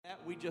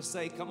we just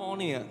say, come on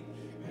in.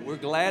 We're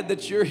glad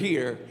that you're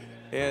here,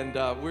 and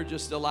we're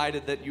just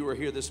delighted that you are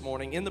here this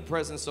morning in the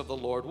presence of the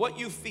Lord. What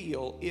you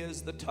feel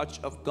is the touch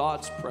of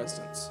God's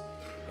presence,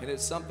 and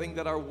it's something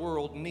that our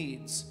world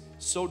needs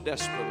so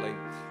desperately.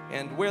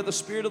 And where the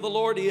Spirit of the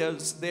Lord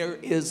is, there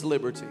is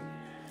liberty.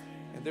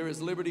 And there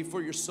is liberty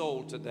for your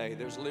soul today.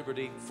 There's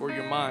liberty for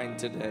your mind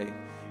today.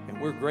 And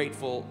we're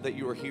grateful that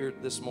you are here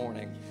this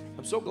morning.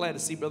 I'm so glad to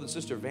see Brother and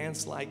Sister Van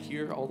Slyke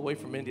here all the way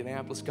from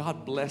Indianapolis.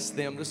 God bless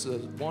them. This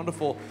is a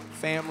wonderful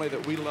family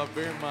that we love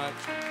very much.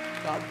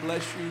 God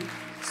bless you.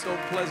 So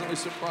pleasantly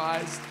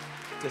surprised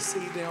to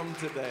see them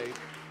today.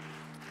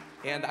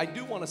 And I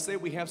do want to say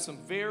we have some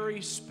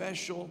very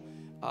special,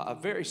 a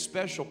very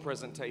special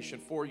presentation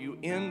for you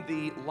in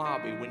the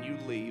lobby when you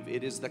leave.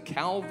 It is the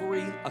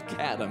Calvary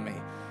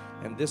Academy.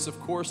 And this, of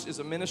course, is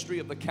a ministry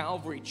of the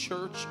Calvary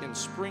Church in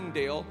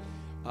Springdale,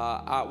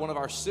 one of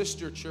our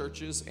sister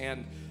churches.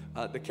 And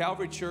the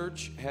Calvary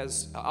Church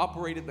has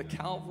operated the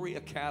Calvary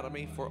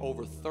Academy for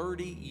over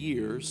 30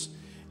 years.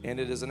 And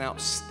it is an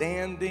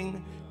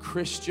outstanding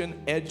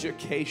Christian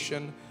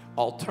education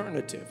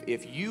alternative.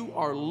 If you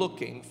are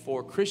looking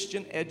for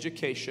Christian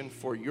education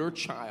for your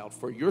child,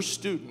 for your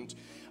student,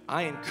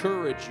 I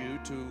encourage you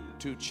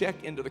to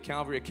check into the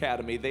Calvary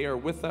Academy. They are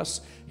with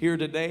us here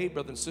today,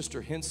 Brother and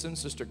Sister Henson,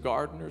 Sister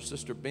Gardner,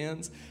 Sister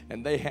Benz,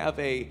 and they have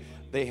a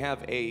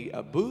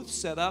booth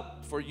set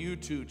up for you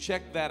to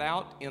check that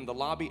out in the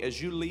lobby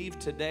as you leave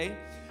today.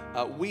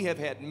 We have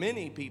had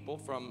many people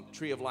from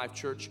Tree of Life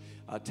Church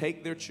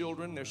take their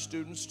children, their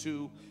students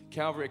to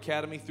Calvary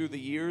Academy through the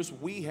years.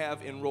 We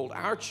have enrolled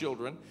our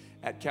children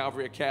at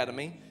Calvary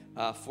Academy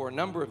for a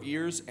number of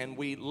years, and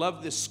we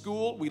love this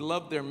school. We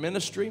love their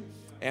ministry.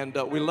 And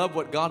we love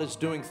what God is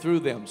doing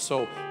through them.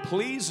 So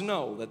please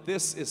know that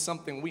this is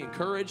something we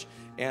encourage,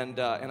 and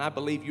I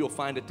believe you'll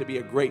find it to be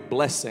a great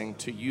blessing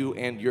to you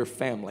and your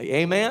family.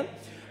 Amen?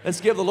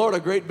 Let's give the Lord a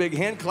great big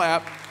hand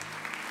clap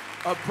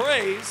of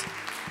praise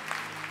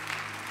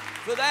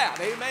for that.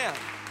 Amen.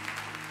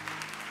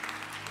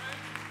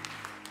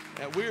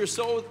 And we are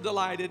so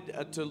delighted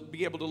to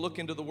be able to look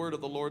into the Word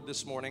of the Lord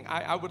this morning.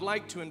 I would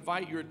like to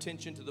invite your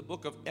attention to the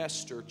book of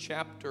Esther,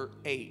 chapter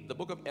 8. The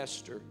book of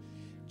Esther,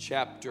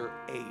 chapter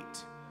 8.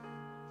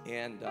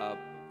 And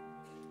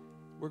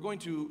we're going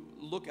to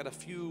look at a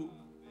few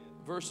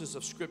verses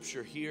of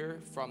Scripture here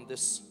from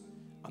this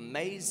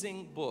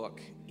amazing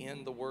book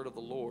in the Word of the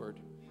Lord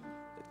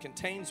that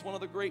contains one of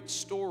the great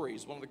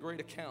stories, one of the great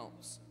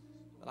accounts.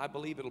 And I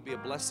believe it'll be a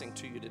blessing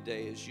to you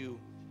today as you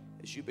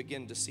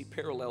begin to see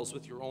parallels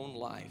with your own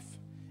life.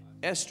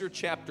 Esther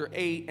chapter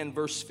 8 and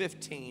verse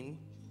 15.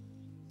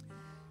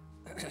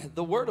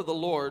 The Word of the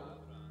Lord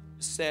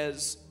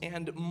says,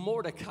 and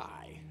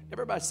Mordecai.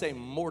 Everybody say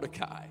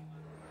Mordecai.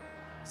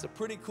 It's a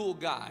pretty cool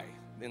guy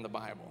in the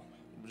Bible.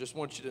 I just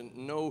want you to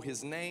know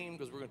his name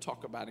because we're going to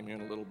talk about him here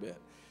in a little bit.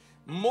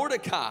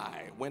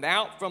 Mordecai went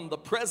out from the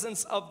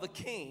presence of the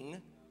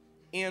king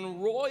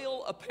in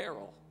royal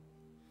apparel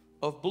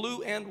of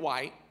blue and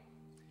white,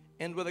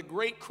 and with a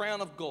great crown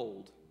of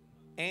gold,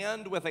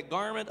 and with a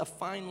garment of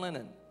fine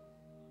linen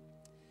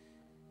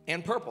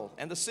and purple.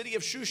 And the city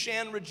of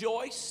Shushan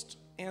rejoiced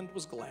and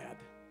was glad.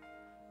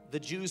 The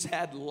Jews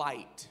had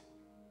light.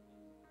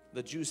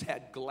 The Jews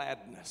had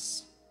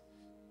gladness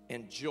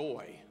and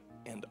joy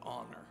and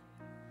honor.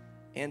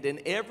 And in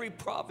every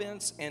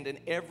province and in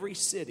every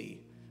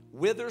city,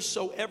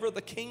 whithersoever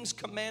the king's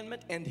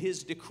commandment and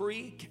his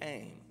decree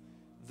came,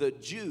 the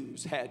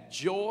Jews had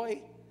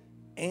joy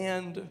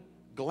and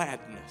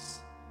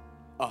gladness,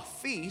 a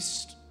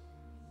feast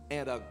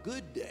and a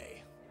good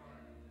day.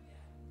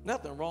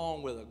 Nothing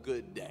wrong with a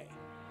good day.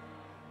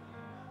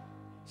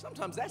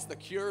 Sometimes that's the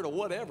cure to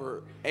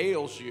whatever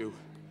ails you.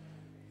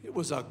 It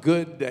was a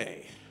good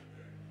day.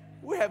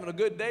 We're having a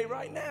good day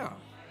right now.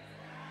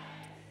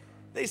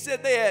 They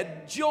said they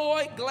had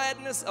joy,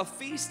 gladness, a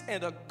feast,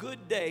 and a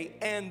good day.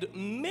 And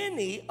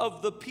many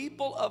of the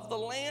people of the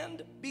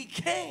land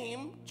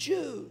became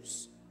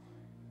Jews,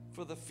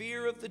 for the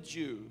fear of the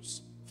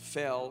Jews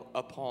fell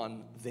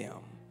upon them.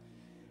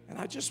 And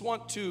I just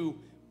want to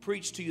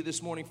preach to you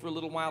this morning for a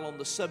little while on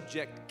the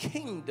subject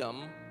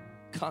kingdom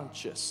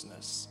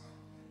consciousness.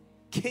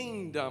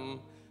 Kingdom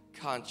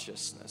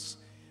consciousness.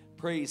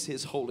 Praise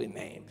his holy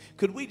name.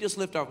 Could we just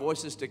lift our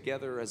voices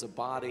together as a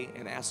body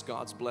and ask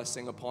God's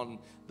blessing upon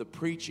the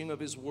preaching of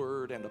his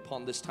word and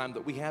upon this time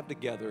that we have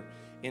together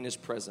in his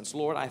presence.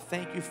 Lord, I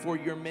thank you for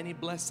your many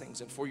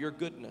blessings and for your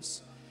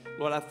goodness.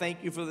 Lord, I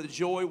thank you for the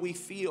joy we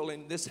feel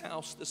in this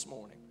house this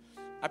morning.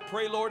 I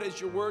pray, Lord,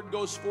 as your word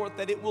goes forth,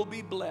 that it will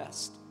be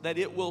blessed, that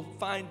it will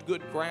find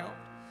good ground,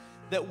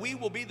 that we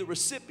will be the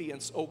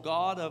recipients, O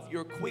God, of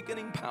your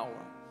quickening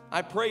power.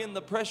 I pray in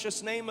the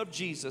precious name of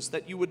Jesus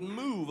that you would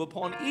move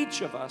upon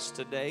each of us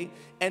today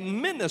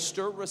and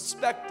minister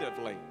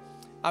respectively.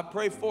 I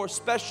pray for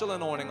special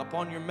anointing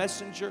upon your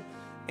messenger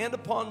and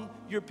upon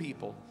your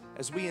people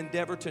as we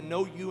endeavor to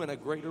know you in a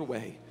greater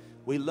way.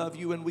 We love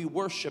you and we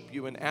worship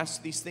you and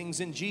ask these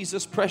things in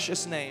Jesus'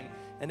 precious name.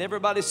 And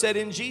everybody said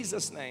in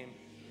Jesus' name.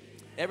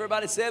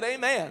 Everybody said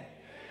amen.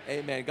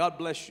 Amen. God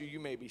bless you. You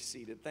may be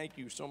seated. Thank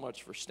you so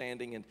much for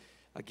standing. And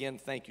again,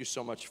 thank you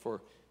so much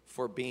for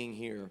being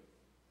here.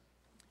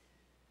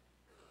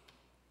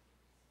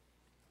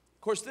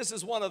 Of course, this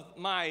is one of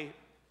my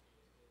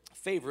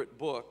favorite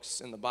books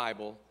in the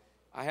Bible.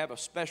 I have a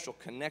special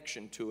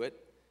connection to it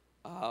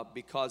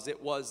because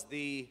it was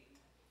the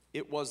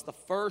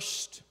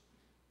first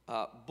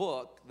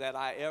book that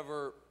I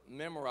ever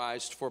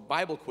memorized for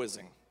Bible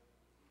quizzing.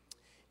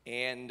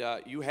 And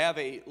you have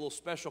a little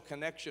special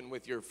connection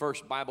with your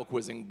first Bible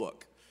quizzing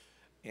book.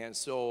 And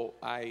so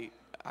I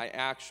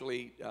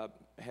actually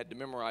had to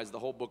memorize the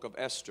whole book of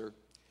Esther,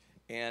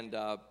 and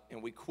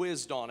we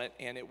quizzed on it,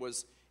 and it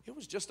was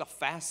just a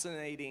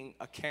fascinating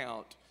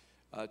account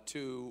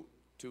to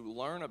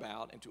learn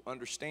about and to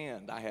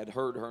understand. I had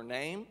heard her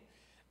name.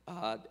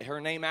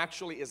 Her name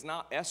actually is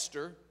not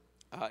Esther.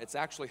 It's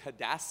actually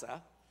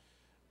Hadassah.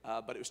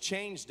 But it was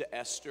changed to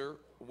Esther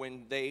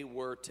when they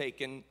were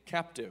taken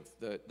captive.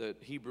 The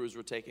Hebrews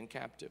were taken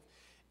captive.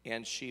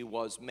 And she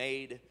was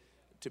made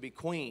to be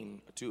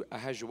queen to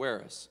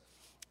Ahasuerus.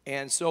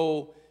 And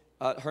so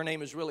her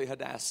name is really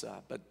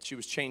Hadassah, but she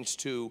was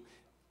changed to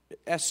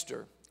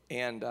Esther.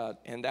 And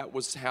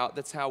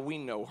that's how we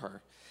know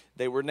her.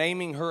 They were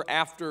naming her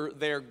after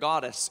their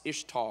goddess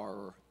Ishtar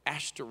or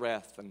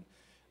Ashtoreth, and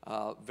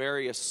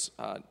various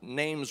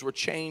names were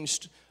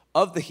changed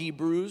of the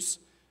Hebrews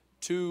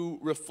to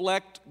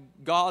reflect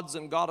gods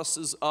and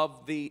goddesses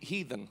of the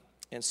heathen.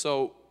 And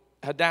so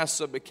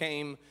Hadassah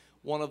became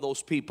one of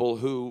those people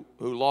who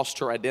lost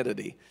her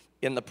identity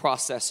in the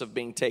process of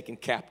being taken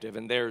captive.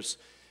 And there's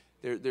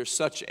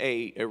such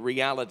a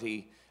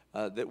reality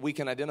that we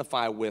can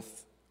identify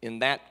with in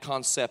that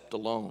concept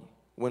alone.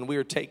 When we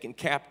are taken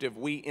captive,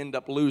 we end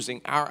up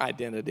losing our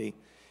identity,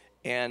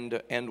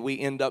 and we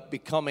end up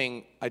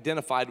becoming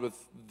identified with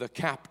the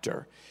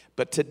captor.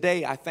 But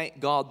today, I thank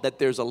God that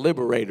there's a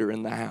liberator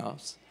in the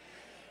house.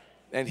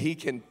 And he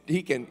can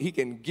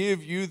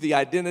give you the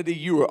identity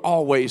you were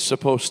always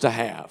supposed to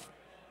have.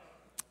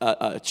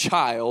 A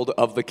child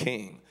of the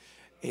King.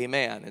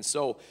 Amen. And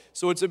so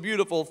it's a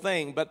beautiful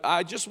thing. But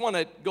I just want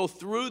to go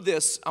through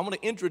this. I want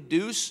to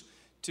introduce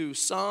to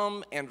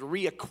some and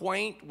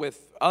reacquaint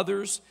with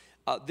others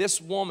this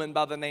woman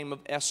by the name of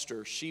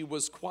Esther. She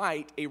was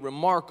quite a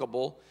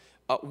remarkable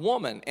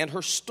woman. And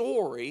her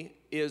story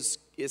is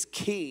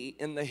key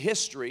in the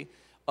history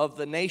of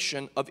the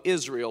nation of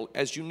Israel.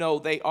 As you know,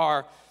 they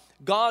are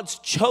God's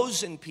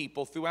chosen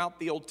people throughout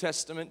the Old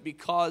Testament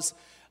because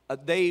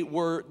they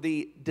were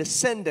the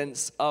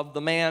descendants of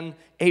the man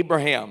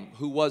Abraham,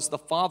 who was the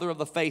father of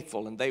the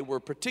faithful, and they were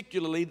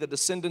particularly the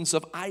descendants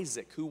of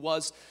Isaac, who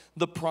was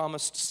the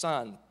promised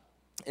son.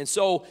 And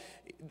so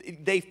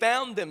they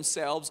found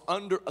themselves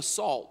under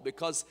assault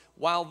because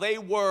while they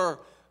were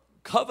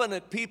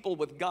covenant people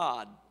with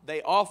God,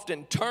 they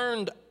often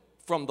turned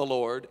from the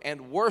Lord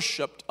and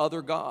worshiped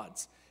other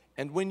gods.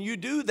 And when you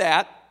do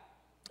that,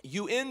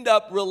 you end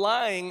up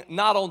relying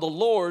not on the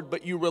Lord,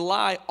 but you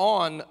rely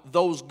on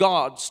those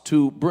gods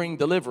to bring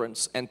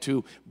deliverance and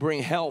to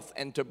bring health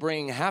and to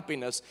bring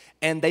happiness,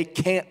 and they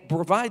can't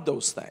provide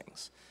those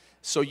things.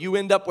 So you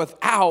end up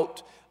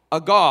without a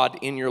God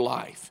in your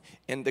life.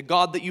 And the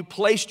God that you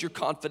placed your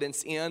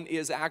confidence in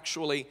is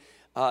actually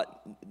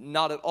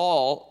not at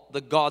all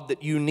the God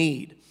that you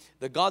need.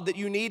 The God that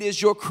you need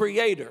is your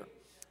Creator.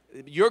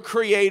 Your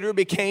Creator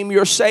became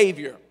your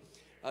Savior.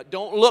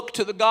 Don't look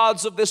to the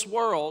gods of this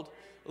world.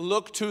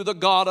 Look to the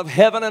God of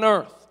heaven and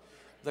earth,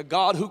 the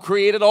God who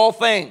created all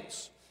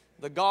things,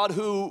 the God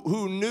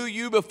who knew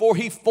you before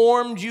He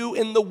formed you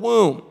in the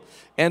womb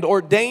and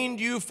ordained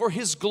you for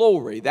His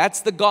glory. That's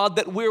the God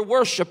that we're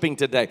worshiping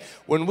today.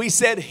 When we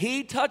said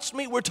He touched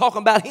me, we're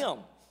talking about Him.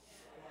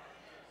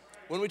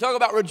 When we talk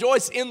about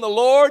rejoice in the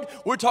Lord,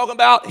 we're talking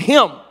about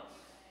Him,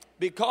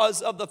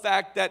 because of the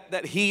fact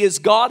that He is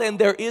God and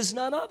there is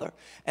none other,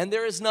 and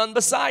there is none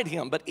beside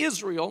Him. But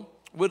Israel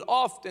would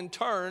often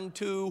turn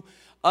to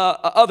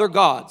other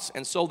gods,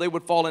 and so they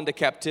would fall into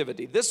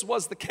captivity. This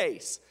was the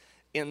case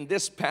in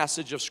this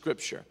passage of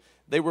Scripture.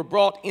 They were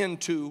brought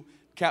into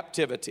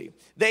captivity.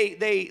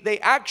 They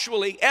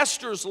actually,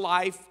 Esther's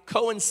life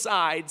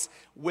coincides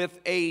with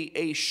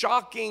a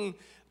shocking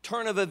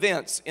turn of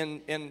events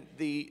in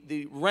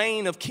the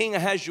reign of King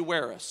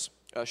Ahasuerus.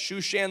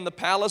 Shushan the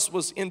palace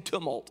was in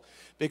tumult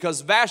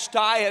because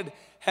Vashti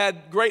had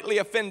greatly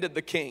offended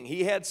the king.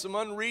 He had some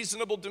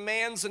unreasonable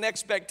demands and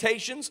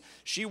expectations.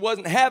 She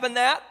wasn't having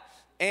that.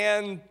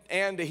 And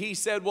he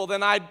said, well,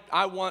 then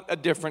I want a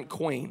different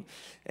queen.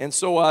 And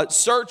so a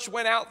search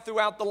went out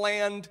throughout the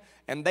land,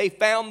 and they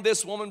found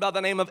this woman by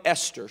the name of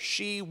Esther.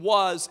 She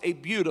was a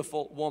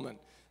beautiful woman.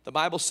 The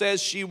Bible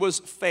says she was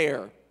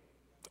fair.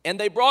 And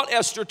they brought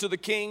Esther to the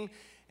king,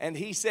 and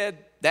he said,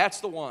 that's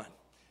the one.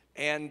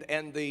 And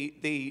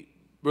the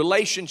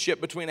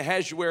relationship between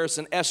Ahasuerus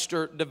and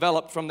Esther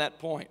developed from that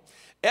point.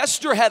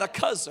 Esther had a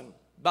cousin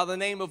by the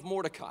name of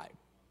Mordecai.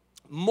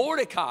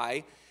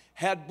 Mordecai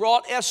had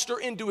brought Esther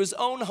into his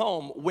own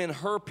home when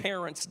her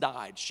parents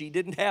died. She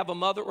didn't have a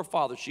mother or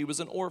father. She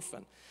was an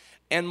orphan.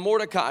 And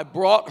Mordecai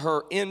brought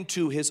her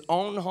into his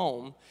own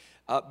home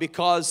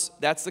because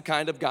that's the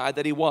kind of guy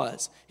that he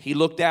was. He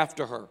looked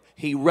after her.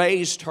 He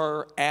raised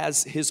her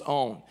as his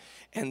own.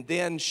 And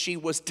then she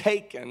was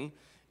taken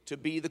to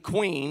be the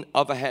queen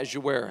of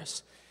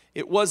Ahasuerus.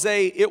 It was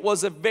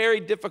a very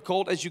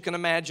difficult, as you can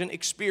imagine,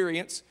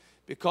 experience,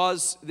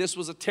 because this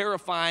was a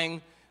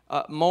terrifying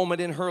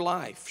moment in her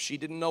life. She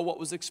didn't know what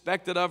was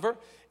expected of her,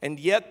 and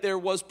yet there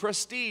was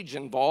prestige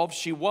involved.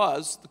 She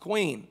was the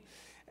queen.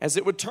 As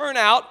it would turn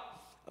out,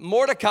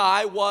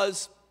 Mordecai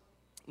was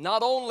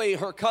not only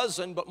her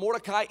cousin, but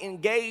Mordecai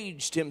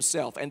engaged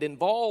himself and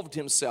involved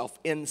himself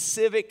in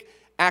civic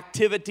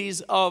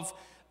activities of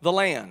the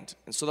land.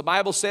 And so the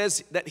Bible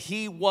says that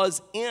he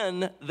was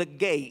in the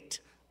gate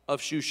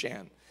of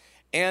Shushan.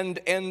 And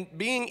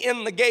being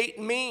in the gate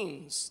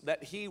means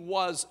that he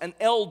was an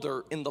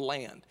elder in the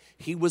land.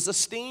 He was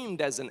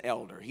esteemed as an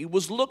elder. He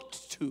was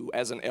looked to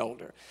as an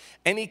elder.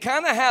 And he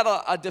kind of had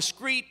a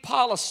discreet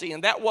policy,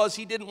 and that was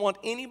he didn't want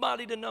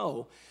anybody to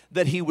know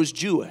that he was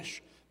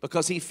Jewish,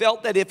 because he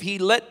felt that if he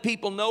let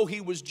people know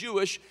he was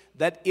Jewish,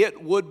 that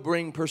it would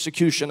bring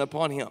persecution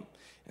upon him.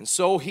 And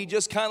so he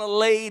just kind of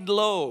laid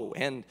low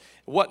and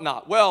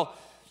whatnot. Well,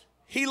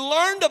 he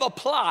learned of a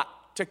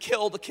plot to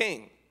kill the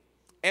king.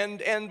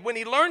 And when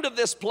he learned of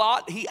this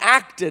plot, he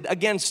acted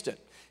against it.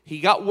 He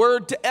got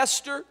word to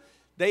Esther.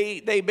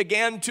 They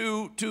began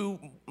to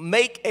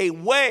make a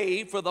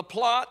way for the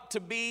plot to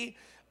be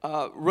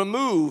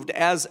removed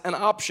as an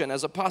option,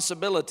 as a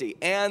possibility.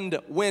 And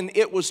when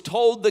it was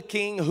told the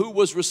king who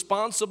was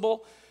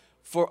responsible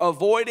for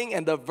avoiding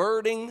and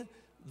averting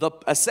the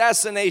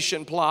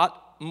assassination plot,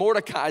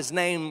 Mordecai's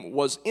name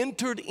was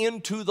entered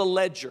into the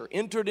ledger,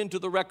 entered into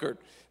the record.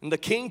 And the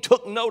king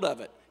took note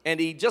of it. And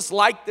he just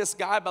liked this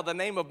guy by the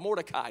name of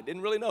Mordecai.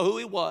 Didn't really know who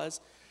he was,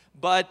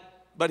 but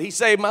he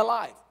saved my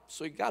life.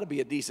 So he got to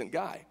be a decent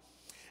guy.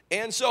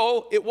 And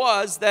so it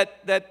was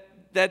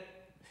that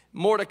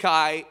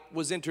Mordecai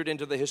was entered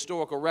into the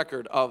historical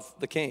record of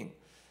the king.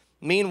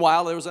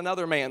 Meanwhile, there was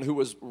another man who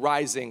was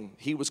rising.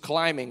 He was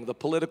climbing the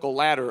political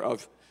ladder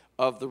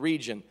of the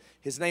region.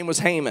 His name was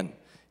Haman.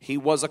 He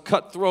was a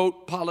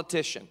cutthroat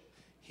politician.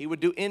 He would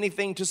do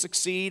anything to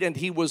succeed, and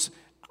he was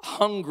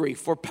hungry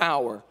for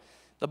power.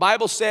 The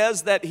Bible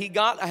says that he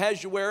got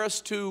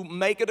Ahasuerus to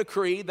make a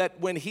decree that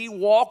when he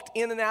walked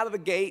in and out of the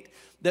gate,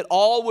 that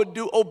all would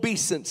do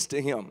obeisance to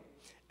him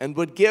and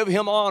would give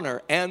him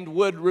honor and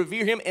would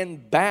revere him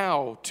and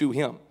bow to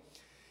him.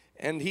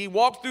 And he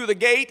walked through the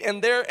gate,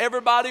 and there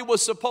everybody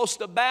was supposed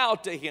to bow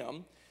to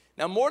him.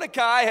 Now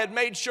Mordecai had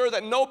made sure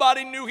that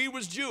nobody knew he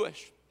was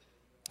Jewish.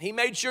 He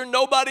made sure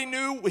nobody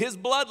knew his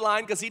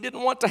bloodline because he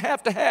didn't want to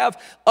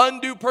have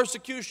undue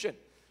persecution.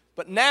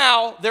 But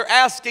now they're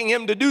asking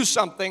him to do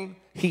something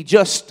he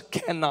just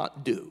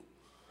cannot do.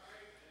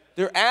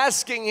 They're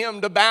asking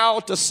him to bow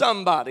to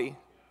somebody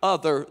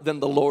other than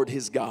the Lord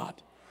his God.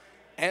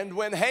 And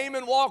when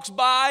Haman walks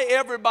by,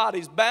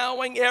 everybody's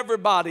bowing,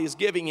 everybody's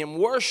giving him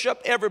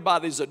worship,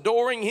 everybody's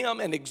adoring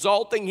him and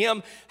exalting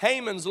him.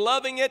 Haman's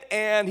loving it,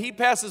 and he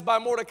passes by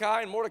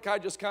Mordecai, and Mordecai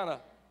just kind of,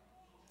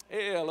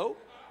 hey, hello.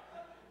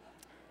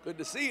 Good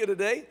to see you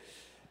today.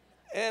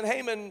 And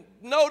Haman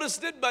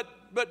noticed it, but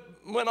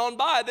went on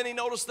by. Then he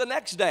noticed the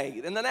next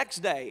day and the next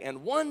day.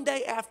 And one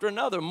day after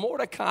another,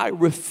 Mordecai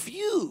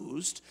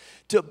refused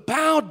to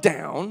bow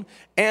down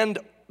and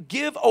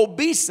give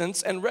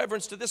obeisance and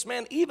reverence to this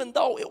man, even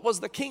though it was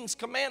the king's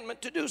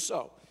commandment to do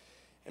so.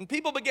 And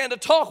people began to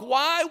talk,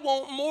 why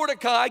won't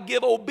Mordecai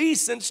give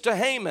obeisance to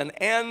Haman?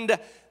 And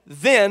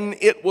then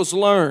it was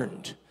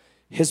learned,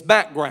 his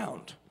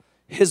background,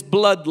 his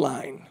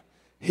bloodline,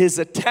 his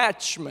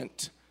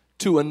attachment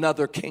to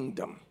another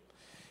kingdom.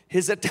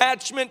 His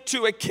attachment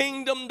to a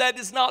kingdom that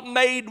is not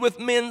made with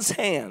men's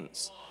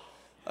hands.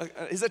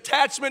 His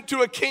attachment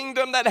to a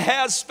kingdom that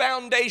has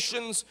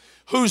foundations,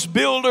 whose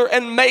builder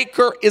and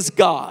maker is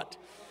God.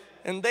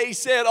 And they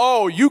said,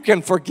 oh, you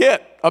can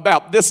forget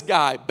about this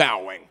guy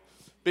bowing,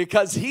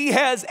 because he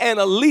has an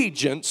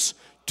allegiance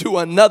to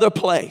another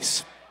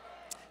place,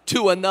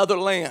 to another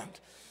land.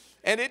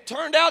 And it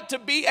turned out to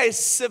be a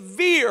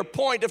severe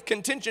point of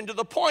contention, to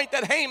the point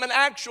that Haman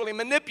actually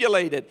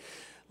manipulated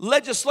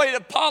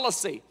legislative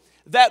policy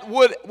that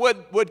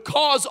would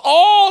cause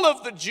all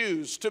of the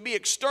Jews to be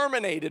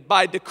exterminated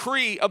by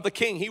decree of the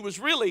king. He was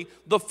really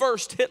the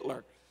first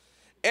Hitler.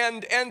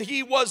 And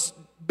he was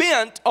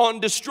bent on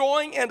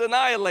destroying and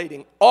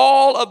annihilating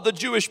all of the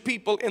Jewish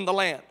people in the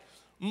land.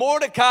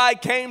 Mordecai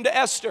came to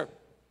Esther,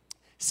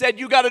 said,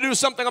 you got to do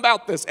something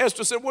about this.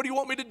 Esther said, what do you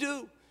want me to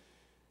do?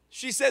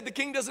 She said, the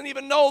king doesn't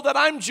even know that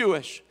I'm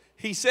Jewish.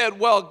 He said,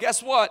 well,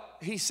 guess what?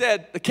 He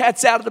said, the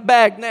cat's out of the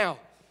bag now.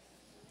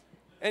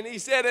 And he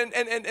said,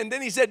 and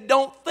then he said,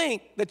 don't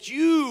think that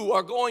you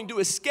are going to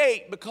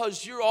escape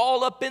because you're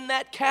all up in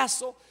that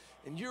castle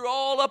and you're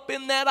all up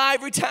in that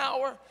ivory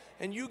tower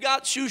and you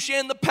got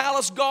Shushan the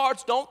palace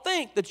guards. Don't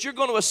think that you're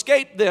going to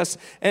escape this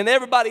and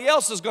everybody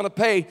else is going to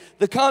pay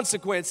the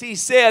consequence. He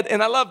said,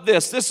 and I love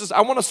this.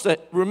 I want us to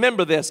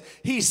remember this.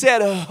 He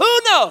said, who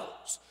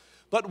knows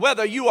but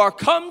whether you are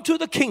come to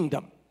the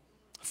kingdom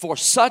for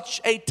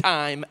such a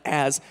time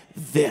as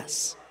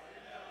this.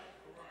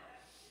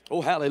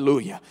 Oh,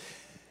 hallelujah.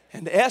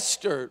 And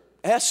Esther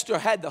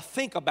had to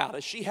think about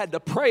it. She had to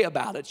pray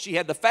about it. She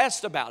had to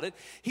fast about it.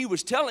 He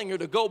was telling her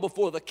to go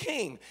before the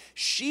king.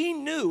 She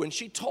knew, and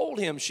she told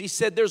him, she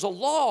said, there's a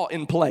law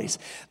in place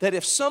that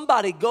if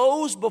somebody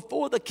goes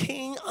before the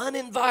king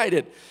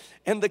uninvited,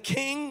 and the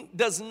king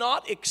does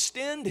not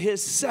extend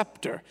his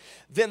scepter,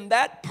 then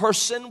that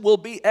person will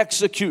be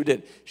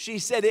executed. She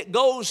said it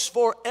goes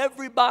for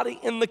everybody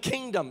in the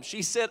kingdom.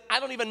 She said, I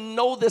don't even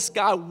know this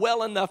guy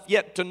well enough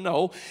yet to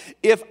know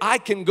if I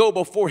can go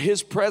before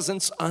his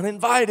presence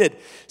uninvited.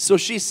 So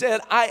she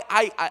said,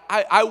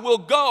 I will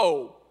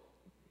go,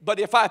 but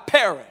if I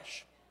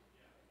perish,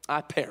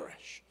 I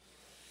perish.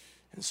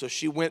 And so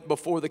she went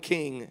before the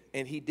king,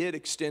 and he did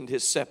extend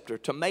his scepter.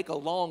 To make a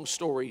long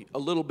story a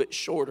little bit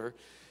shorter,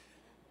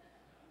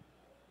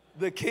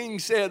 the king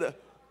said,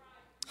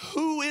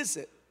 who is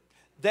it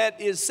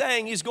that is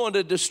saying he's going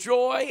to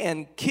destroy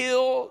and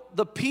kill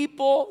the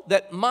people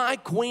that my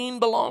queen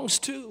belongs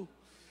to?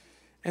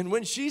 And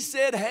when she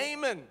said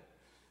Haman,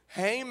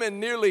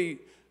 Haman nearly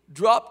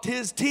dropped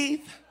his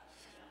teeth.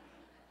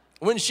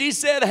 When she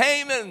said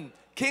Haman,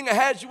 King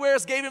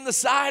Ahasuerus gave him the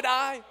side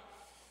eye.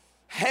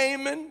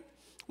 Haman,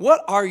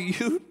 what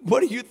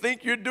do you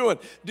think you're doing?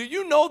 Do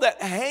you know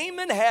that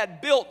Haman had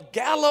built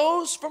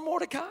gallows for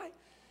Mordecai?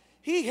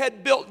 He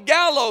had built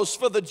gallows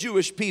for the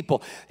Jewish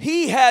people.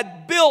 He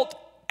had built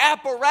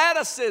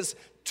apparatuses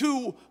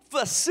to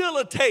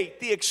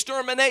facilitate the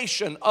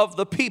extermination of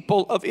the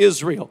people of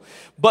Israel.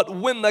 But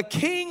when the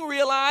king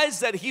realized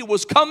that he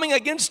was coming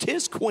against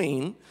his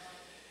queen,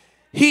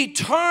 he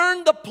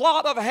turned the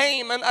plot of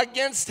Haman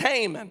against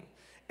Haman.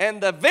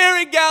 And the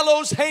very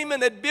gallows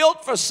Haman had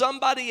built for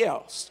somebody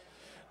else,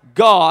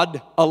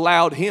 God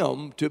allowed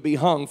him to be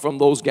hung from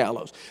those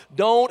gallows.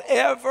 Don't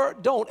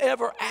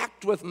ever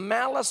act with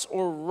malice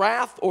or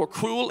wrath or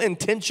cruel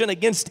intention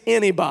against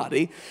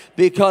anybody,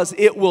 because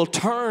it will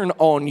turn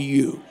on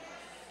you.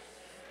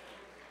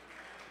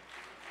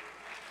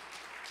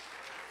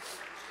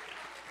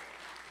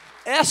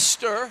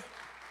 Esther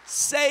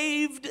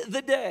saved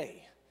the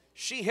day.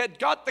 She had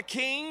got the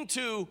king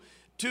to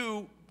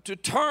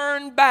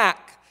turn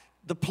back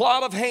the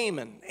plot of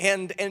Haman,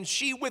 and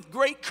she with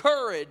great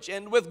courage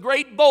and with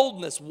great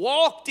boldness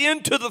walked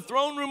into the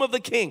throne room of the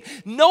king,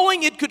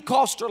 knowing it could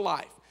cost her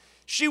life.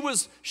 She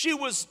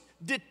was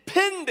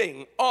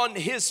depending on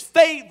his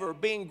favor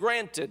being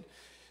granted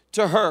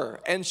to her,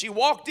 and she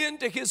walked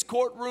into his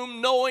courtroom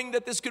knowing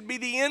that this could be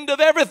the end of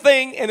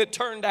everything, and it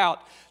turned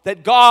out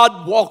that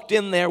God walked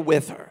in there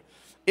with her.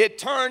 It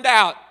turned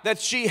out that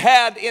she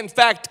had in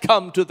fact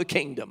come to the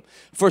kingdom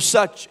for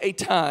such a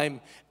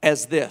time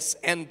as this.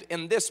 And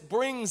this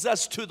brings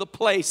us to the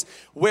place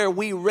where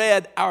we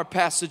read our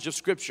passage of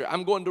scripture.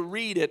 I'm going to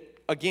read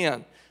it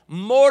again.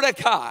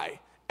 Mordecai,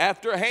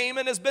 after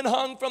Haman has been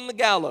hung from the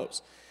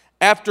gallows,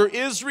 after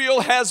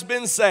Israel has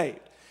been saved,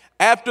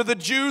 after the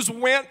Jews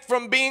went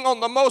from being on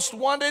the most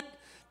wanted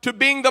to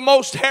being the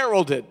most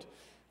heralded,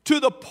 to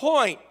the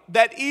point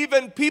that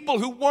even people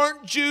who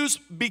weren't Jews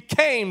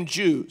became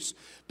Jews,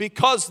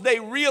 because they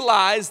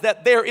realized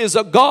that there is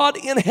a God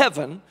in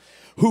heaven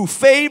who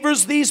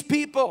favors these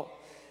people,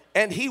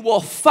 and he will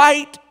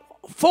fight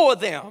for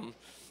them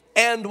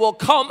and will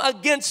come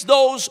against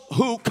those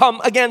who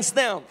come against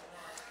them.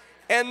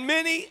 And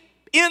many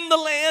in the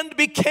land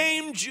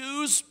became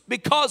Jews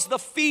because the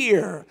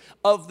fear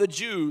of the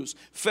Jews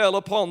fell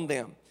upon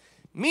them.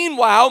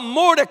 Meanwhile,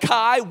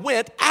 Mordecai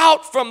went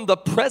out from the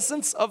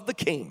presence of the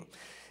king.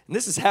 And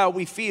this is how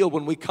we feel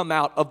when we come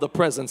out of the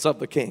presence of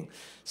the king.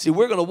 See,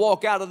 we're going to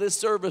walk out of this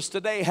service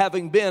today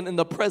having been in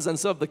the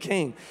presence of the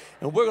king.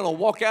 And we're going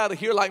to walk out of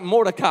here like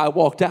Mordecai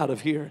walked out of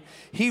here.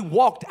 He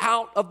walked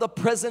out of the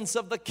presence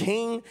of the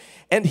king,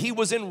 and he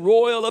was in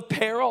royal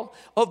apparel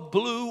of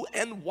blue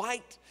and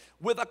white,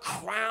 with a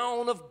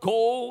crown of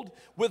gold,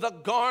 with a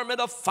garment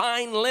of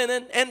fine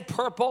linen and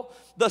purple.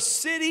 The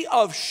city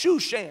of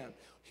Shushan.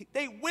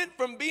 They went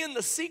from being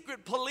the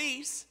secret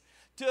police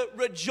to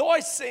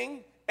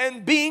rejoicing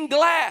and being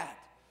glad.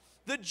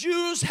 The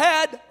Jews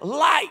had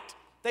light.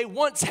 They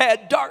once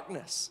had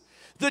darkness.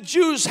 The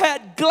Jews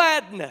had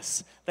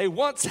gladness. They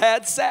once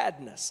had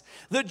sadness.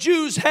 The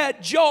Jews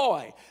had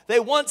joy. They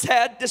once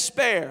had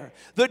despair.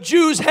 The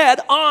Jews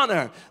had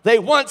honor. They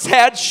once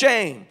had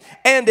shame.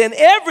 And in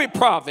every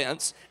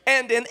province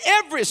and in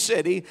every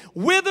city,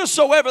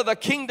 whithersoever the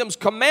kingdom's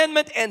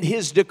commandment and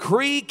his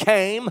decree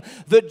came,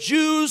 the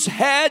Jews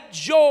had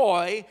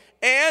joy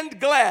and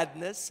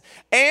gladness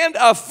and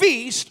a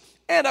feast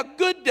and a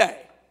good day.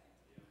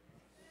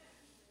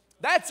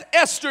 That's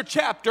Esther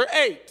chapter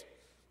 8.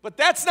 But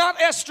that's not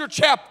Esther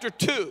chapter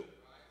 2.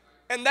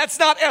 And that's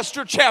not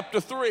Esther chapter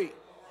 3.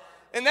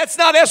 And that's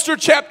not Esther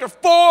chapter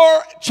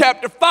 4,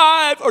 chapter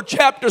 5, or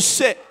chapter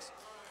 6.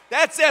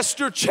 That's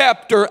Esther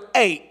chapter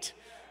 8.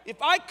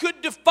 If I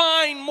could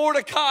define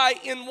Mordecai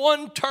in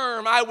one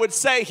term, I would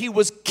say he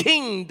was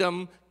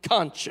kingdom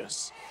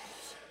conscious.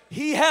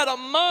 He had a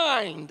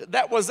mind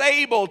that was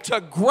able to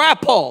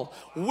grapple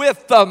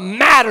with the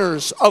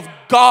matters of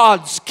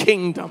God's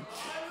kingdom.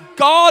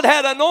 God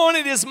had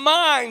anointed his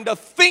mind to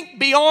think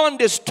beyond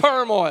his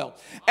turmoil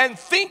and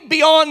think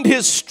beyond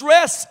his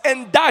stress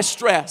and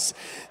distress.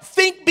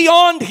 Think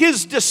beyond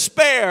his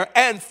despair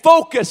and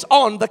focus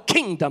on the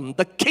kingdom,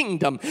 the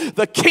kingdom,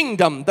 the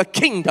kingdom, the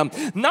kingdom.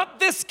 Not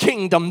this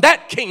kingdom,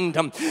 that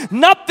kingdom.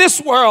 Not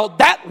this world,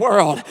 that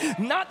world.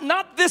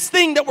 Not this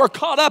thing that we're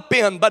caught up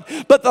in, but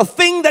the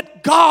thing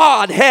that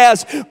God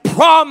has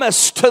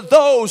promised to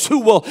those who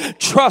will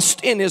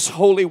trust in his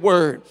holy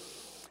word.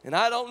 And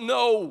I don't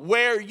know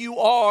where you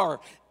are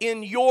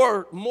in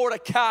your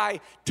Mordecai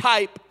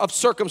type of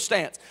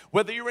circumstance.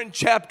 Whether you're in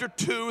chapter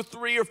 2,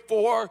 3, or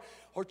 4,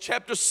 or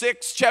chapter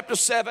 6, chapter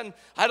 7.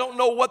 I don't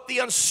know what the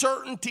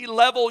uncertainty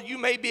level you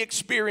may be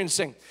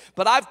experiencing.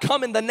 But I've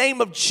come in the name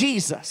of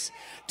Jesus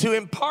to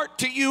impart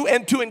to you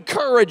and to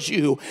encourage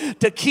you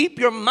to keep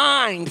your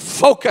mind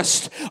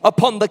focused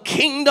upon the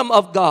kingdom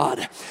of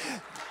God.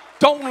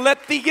 Don't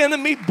let the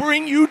enemy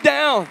bring you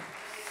down.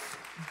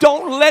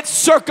 Don't let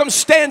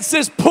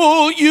circumstances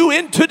pull you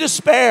into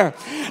despair.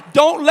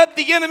 Don't let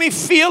the enemy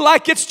feel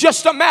like it's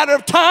just a matter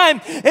of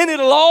time and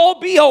it'll all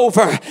be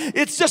over.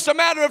 It's just a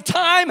matter of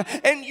time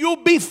and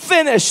you'll be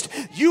finished.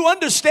 You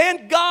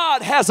understand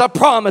God has a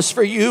promise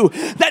for you,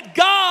 that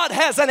God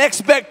has an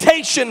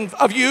expectation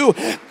of you.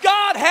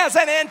 God has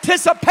an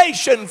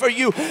anticipation for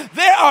you.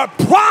 There are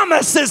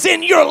promises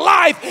in your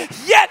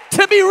life yet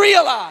to be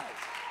realized.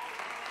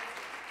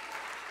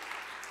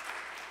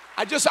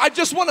 I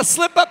just want to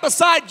slip up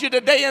beside you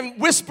today and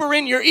whisper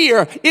in your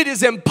ear, it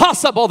is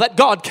impossible that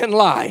God can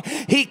lie.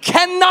 He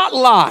cannot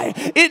lie.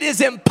 It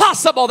is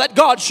impossible that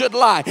God should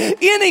lie.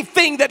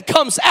 Anything that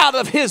comes out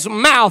of his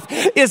mouth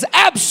is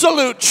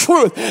absolute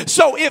truth.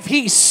 So if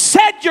he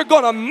said you're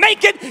going to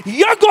make it,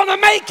 you're going to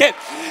make it.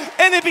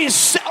 And if he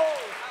said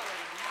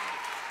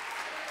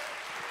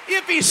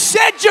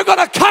you're going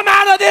to come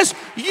out of this,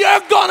 you're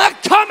going to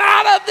come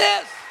out of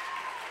this.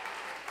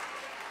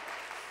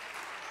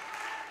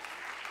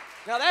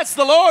 Now that's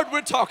the Lord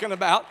we're talking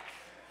about.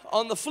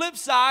 On the flip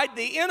side,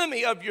 the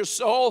enemy of your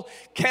soul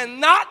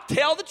cannot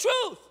tell the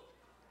truth.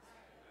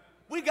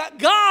 We got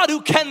God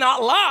who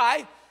cannot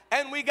lie,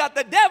 and we got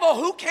the devil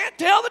who can't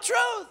tell the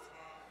truth.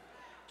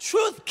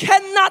 Truth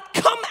cannot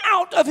come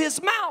out of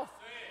his mouth.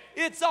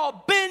 It's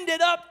all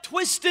bended up,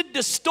 twisted,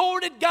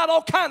 distorted, got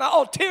all kind of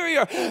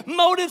ulterior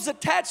motives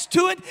attached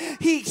to it.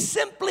 He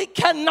simply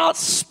cannot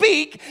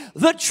speak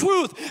the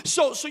truth.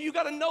 So you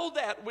got to know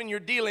that when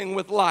you're dealing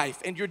with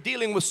life and you're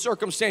dealing with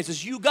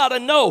circumstances. You got to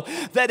know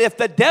that if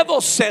the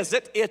devil says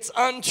it, it's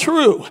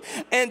untrue.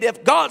 And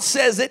if God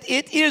says it,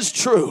 it is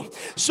true.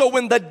 So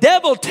when the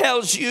devil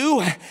tells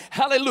you,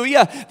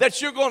 hallelujah,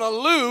 that you're going to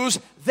lose,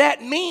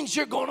 that means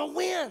you're going to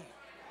win.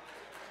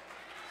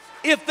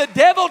 If the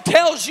devil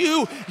tells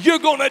you you're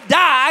going to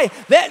die,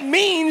 that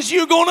means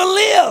you're going to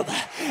live.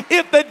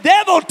 If the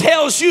devil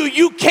tells you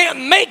you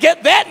can't make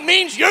it, that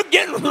means you're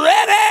getting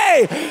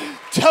ready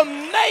to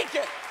make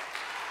it.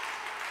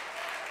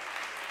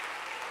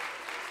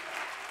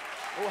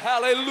 Oh,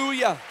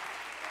 hallelujah.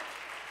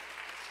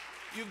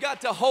 You've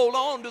got to hold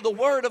on to the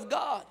word of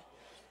God.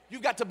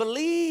 You've got to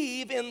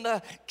believe in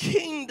the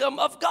kingdom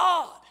of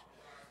God.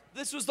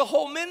 This was the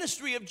whole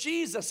ministry of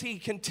Jesus. He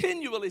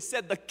continually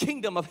said, the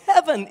kingdom of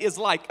heaven is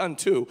like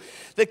unto.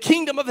 The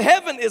kingdom of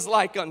heaven is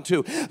like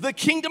unto. The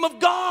kingdom of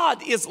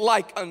God is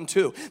like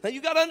unto. Now you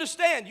got to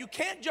understand, you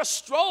can't just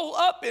stroll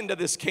up into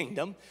this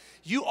kingdom.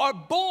 You are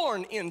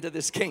born into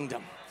this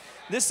kingdom.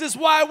 This is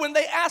why when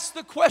they asked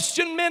the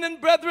question, men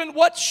and brethren,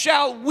 what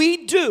shall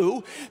we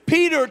do?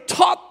 Peter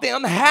taught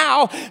them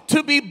how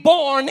to be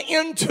born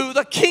into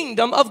the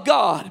kingdom of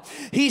God.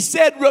 He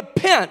said,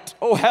 repent.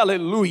 Oh,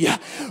 hallelujah.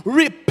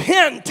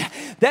 Repent.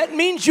 That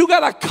means you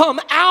got to come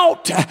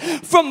out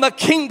from the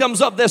kingdoms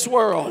of this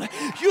world.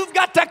 You've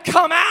got to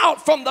come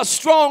out from the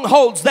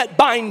strongholds that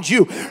bind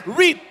you.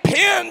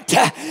 Repent.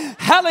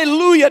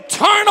 Hallelujah.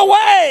 Turn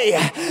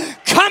away.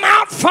 Come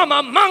out from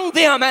among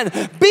them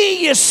and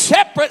be ye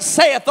separate,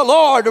 saith the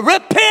Lord.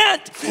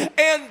 Repent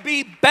and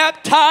be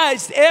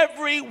baptized,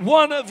 every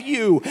one of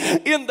you,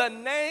 in the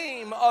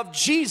name of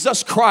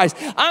Jesus Christ.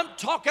 I'm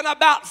talking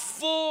about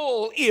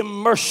full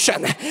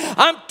immersion.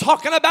 I'm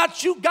talking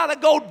about you got to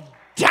go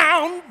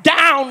down,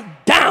 down,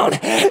 down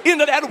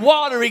into that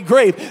watery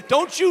grave.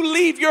 Don't you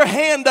leave your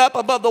hand up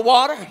above the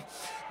water.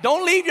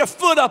 Don't leave your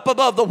foot up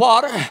above the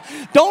water.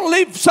 Don't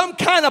leave some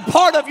kind of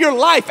part of your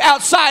life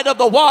outside of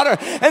the water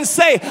and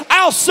say,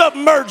 I'll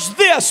submerge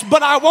this,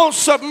 but I won't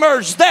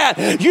submerge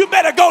that. You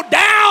better go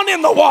down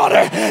in the water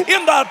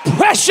in the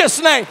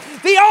precious name,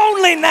 the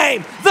only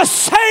name, the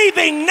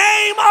saving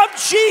name of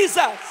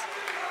Jesus.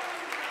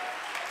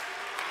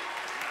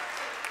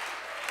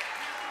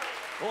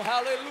 Oh,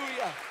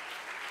 hallelujah.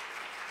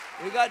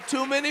 We got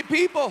too many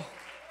people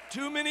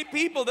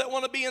that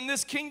want to be in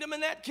this kingdom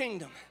and that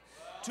kingdom.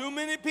 Too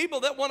many people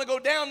that want to go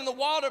down in the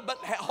water but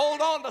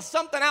hold on to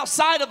something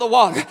outside of the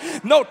water.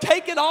 No,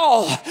 take it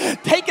all.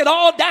 Take it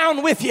all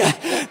down with you.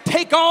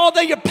 Take all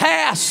of your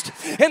past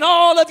and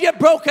all of your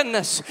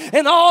brokenness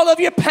and all of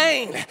your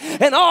pain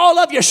and all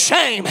of your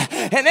shame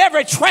and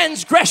every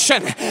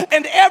transgression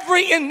and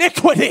every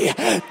iniquity.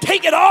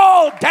 Take it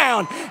all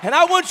down. And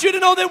I want you to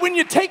know that when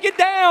you take it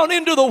down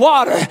into the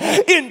water,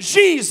 in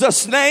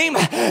Jesus' name,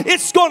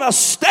 it's going to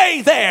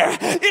stay there.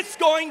 It's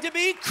going to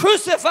be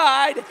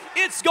crucified.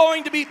 It's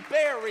going to be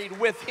buried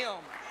with him.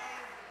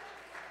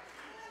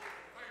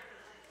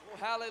 Oh,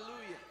 hallelujah.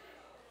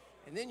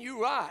 And then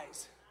you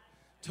rise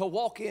to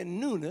walk in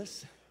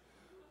newness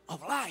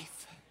of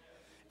life,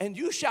 and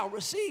you shall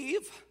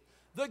receive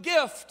the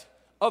gift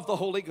of the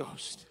Holy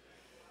Ghost.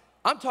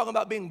 I'm talking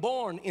about being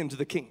born into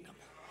the kingdom.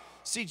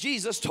 See,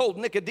 Jesus told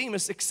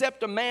Nicodemus,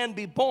 except a man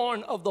be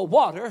born of the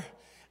water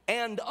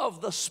and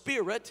of the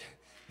Spirit,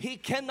 he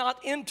cannot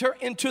enter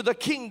into the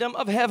kingdom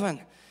of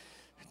heaven.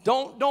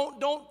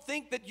 Don't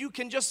think that you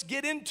can just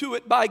get into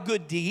it by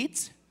good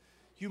deeds.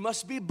 You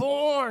must be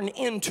born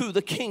into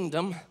the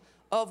kingdom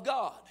of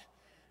God.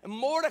 And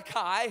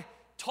Mordecai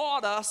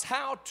taught us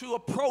how to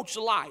approach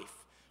life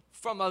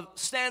from a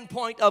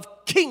standpoint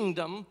of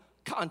kingdom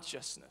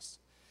consciousness.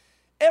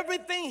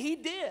 Everything he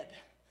did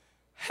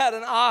had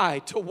an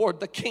eye toward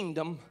the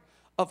kingdom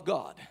of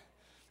God.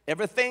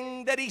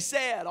 Everything that he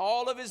said,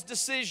 all of his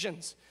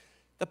decisions,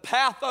 the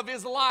path of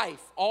his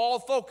life, all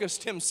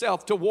focused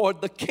himself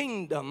toward the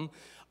kingdom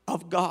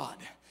of God.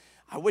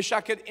 I wish I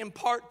could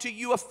impart to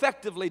you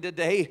effectively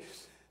today,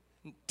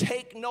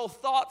 take no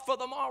thought for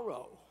the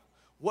morrow,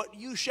 what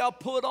you shall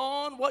put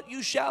on, what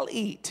you shall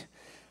eat.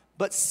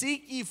 But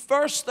seek ye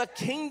first the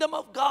kingdom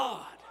of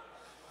God.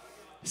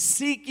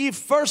 Seek ye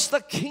first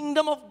the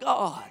kingdom of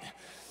God.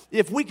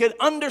 If we could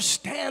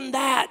understand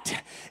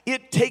that,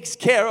 it takes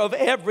care of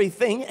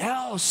everything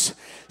else.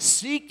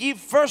 Seek ye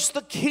first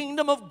the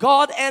kingdom of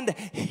God and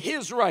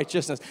his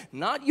righteousness.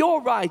 Not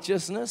your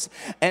righteousness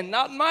and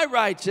not my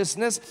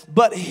righteousness,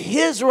 but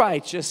his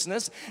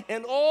righteousness.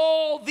 And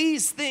all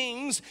these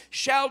things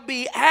shall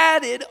be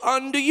added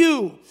unto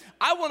you.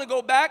 I want to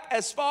go back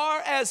as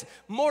far as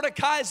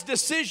Mordecai's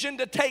decision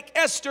to take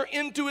Esther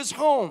into his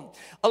home.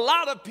 A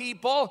lot of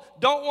people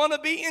don't want to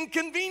be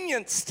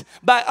inconvenienced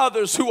by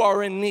others who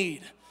are in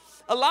need.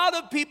 A lot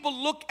of people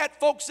look at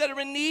folks that are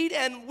in need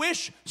and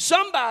wish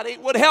somebody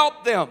would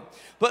help them.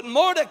 But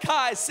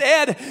Mordecai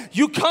said,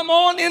 you come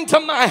on into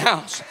my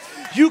house.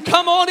 You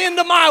come on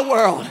into my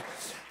world.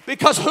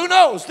 Because who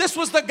knows? This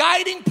was the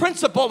guiding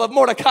principle of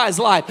Mordecai's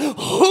life.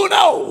 Who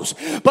knows?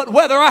 But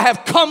whether I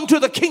have come to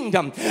the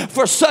kingdom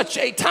for such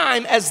a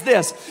time as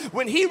this.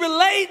 When he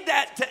relayed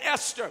that to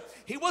Esther,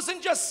 he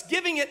wasn't just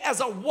giving it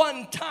as a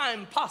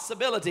one-time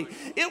possibility.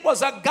 It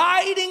was a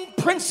guiding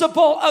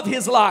principle of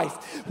his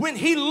life. When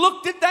he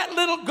looked at that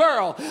little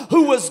girl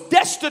who was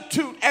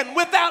destitute and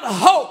without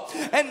hope,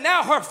 and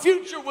now her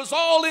future was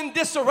all in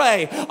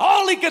disarray,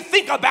 all he could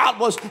think about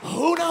was,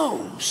 who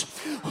knows?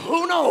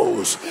 Who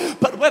knows?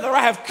 But whether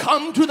I have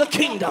come to the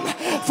kingdom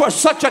for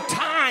such a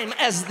time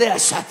as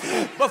this.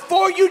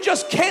 Before you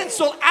just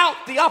cancel out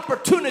the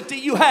opportunity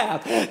you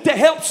have to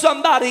help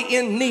somebody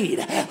in need,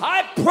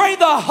 I pray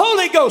the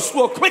Holy Ghost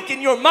will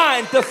quicken your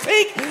mind to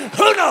think,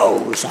 who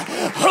knows?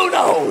 Who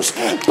knows?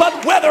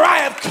 But whether I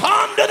have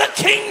come to the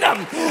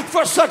kingdom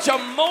for such a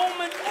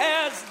moment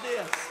as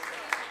this.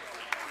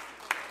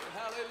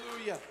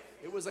 Hallelujah.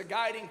 It was a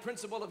guiding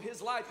principle of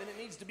his life, and it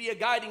needs to be a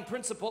guiding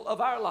principle of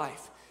our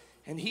life.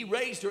 And he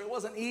raised her. It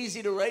wasn't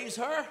easy to raise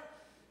her,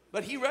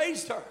 but he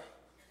raised her.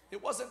 He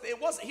wasn't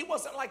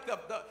like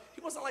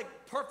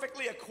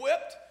perfectly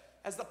equipped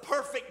as the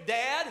perfect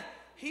dad.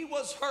 He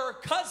was her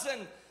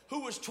cousin who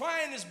was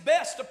trying his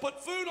best to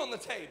put food on the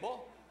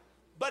table,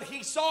 but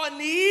he saw a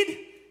need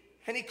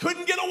and he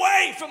couldn't get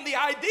away from the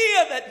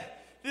idea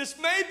that this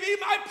may be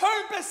my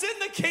purpose in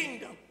the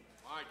kingdom.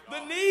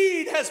 The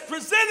need has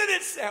presented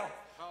itself,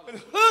 and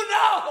who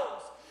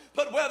knows?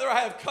 But whether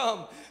I have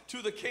come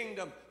to the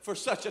kingdom for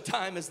such a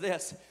time as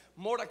this.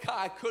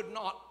 Mordecai could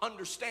not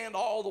understand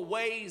all the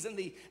ways and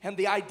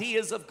the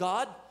ideas of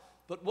God.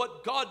 But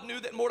what God knew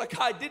that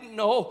Mordecai didn't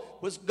know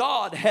was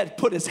God had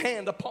put his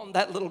hand upon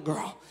that little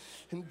girl.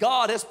 And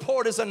God has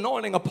poured his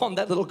anointing upon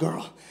that little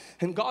girl.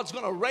 And God's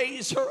going to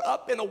raise her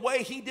up in a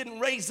way he didn't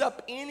raise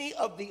up any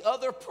of the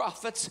other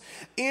prophets,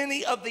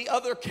 any of the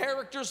other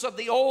characters of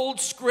the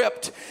old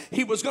script.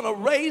 He was going to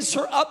raise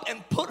her up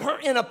and put her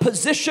in a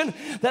position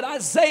that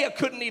Isaiah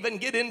couldn't even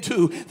get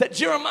into, that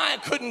Jeremiah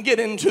couldn't get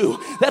into,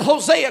 that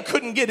Hosea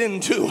couldn't get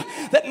into,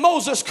 that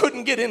Moses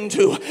couldn't get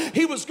into.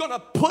 He was going to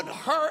put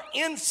her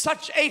in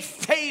such a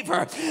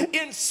favor,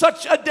 in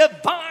such a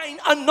divine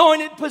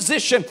anointed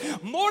position.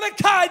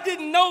 Mordecai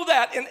didn't know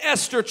that in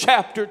Esther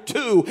chapter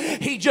 2.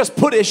 He just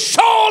put his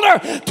shoulder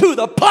to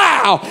the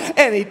plow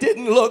and he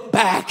didn't look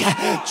back.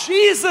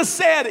 Jesus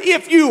said,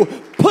 if you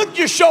put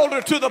your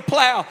shoulder to the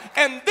plow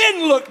and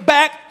then look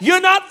back, you're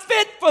not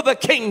fit for the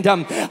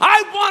kingdom.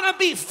 I want to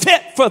be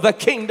fit for the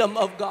kingdom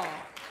of God.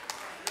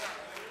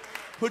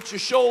 Put your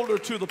shoulder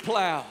to the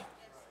plow.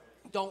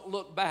 Don't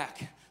look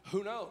back.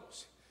 Who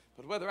knows?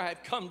 But whether I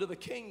have come to the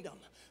kingdom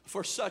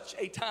for such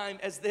a time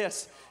as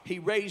this. He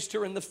raised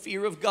her in the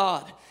fear of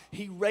God.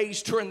 He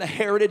raised her in the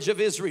heritage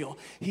of Israel.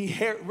 He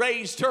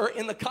raised her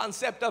in the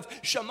concept of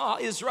Shema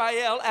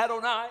Israel,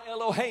 Adonai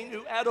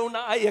Eloheinu,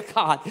 Adonai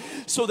Echad,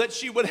 so that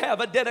she would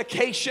have a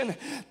dedication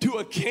to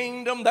a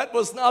kingdom that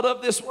was not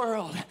of this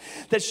world,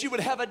 that she would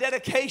have a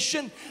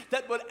dedication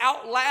that would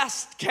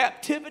outlast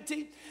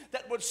captivity,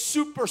 that would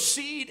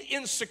supersede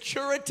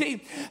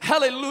insecurity,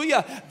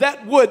 hallelujah,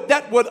 that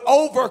would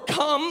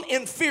overcome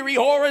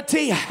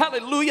inferiority,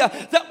 hallelujah,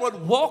 that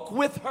would walk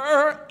with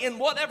her in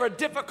whatever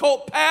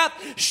difficult path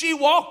she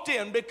walked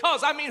in,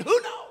 because, who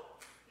knows?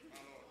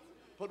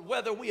 But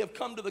whether we have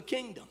come to the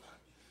kingdom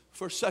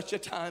for such a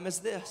time as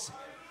this.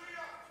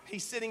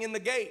 He's sitting in the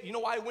gate. You know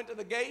why he went to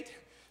the gate?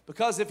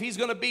 Because if he's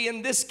going to be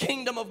in this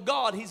kingdom of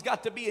God, he's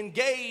got to be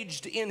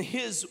engaged in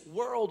his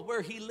world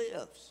where he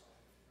lives.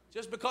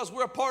 Just because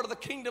we're a part of the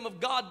kingdom of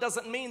God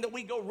doesn't mean that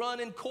we go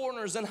run in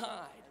corners and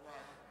hide.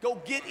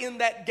 Go get in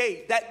that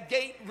gate. That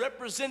gate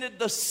represented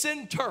the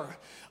center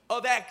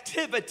of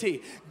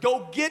activity.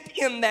 Go get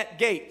in that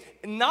gate.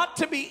 Not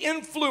to be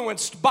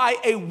influenced by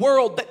a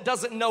world that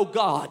doesn't know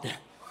God.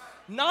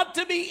 Not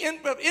to be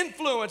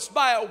influenced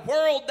by a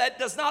world that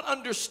does not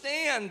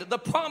understand the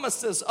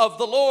promises of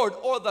the Lord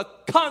or the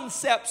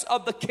concepts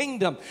of the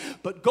kingdom.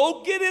 But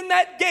go get in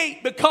that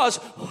gate, because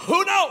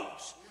who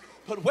knows?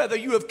 But whether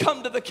you have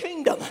come to the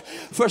kingdom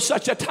for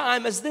such a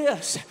time as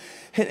this.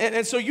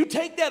 And so you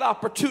take that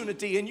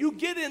opportunity and you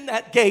get in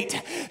that gate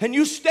and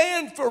you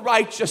stand for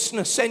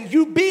righteousness and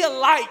you be a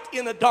light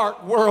in a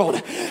dark world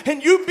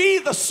and you be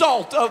the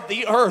salt of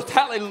the earth.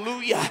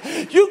 Hallelujah.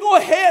 You go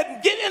ahead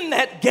and get in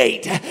that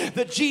gate.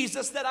 The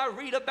Jesus that I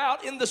read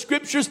about in the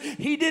scriptures,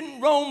 he didn't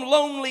roam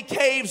lonely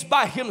caves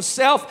by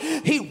himself.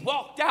 He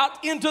walked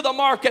out into the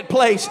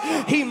marketplace.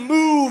 He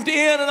moved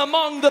in and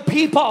among the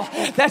people.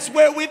 That's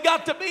where we've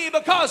got to be,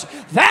 because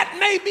that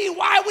may be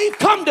why we've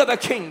come to the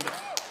kingdom.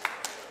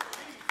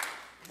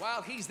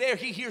 While he's there,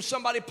 he hears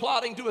somebody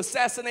plotting to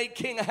assassinate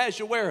King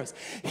Ahasuerus.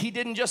 He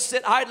didn't just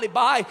sit idly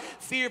by,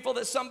 fearful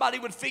that somebody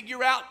would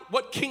figure out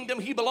what kingdom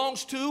he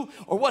belongs to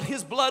or what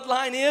his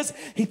bloodline is.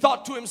 He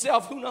thought to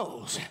himself, who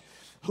knows?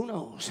 Who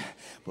knows?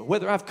 But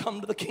whether I've come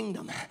to the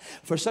kingdom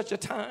for such a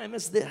time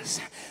as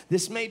this,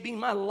 this may be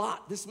my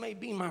lot. This may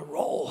be my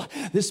role.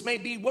 This may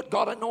be what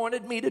God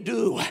anointed me to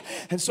do.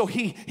 And so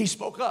he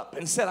spoke up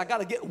and said, I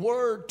got to get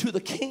word to the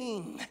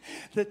king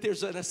that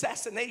there's an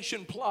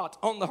assassination plot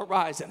on the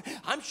horizon.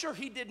 I'm sure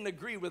he didn't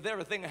agree with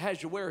everything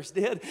Ahasuerus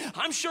did.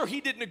 I'm sure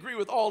he didn't agree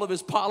with all of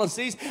his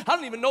policies. I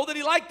don't even know that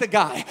he liked the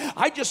guy.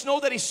 I just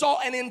know that he saw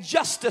an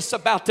injustice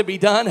about to be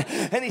done.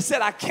 And he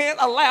said, I can't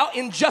allow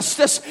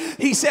injustice.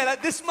 He said,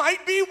 this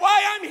might be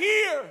why I'm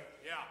here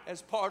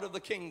as part of the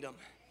kingdom.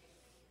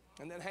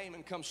 And then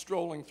Haman comes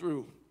strolling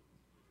through.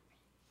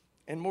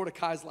 And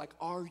Mordecai's like,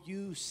 are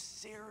you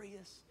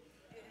serious?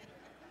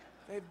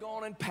 They've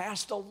gone and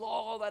passed a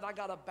law that I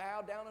got to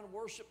bow down and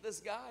worship this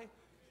guy.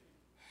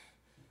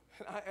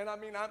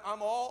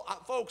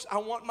 Folks,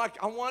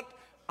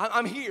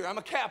 I'm here. I'm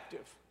a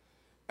captive.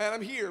 And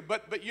I'm here,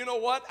 but you know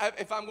what?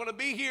 If I'm going to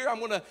be here,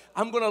 I'm going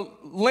to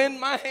lend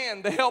my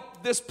hand to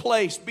help this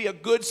place be a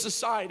good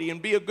society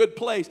and be a good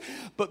place.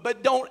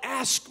 But don't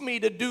ask me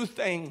to do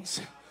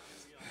things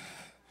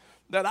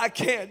that I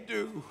can't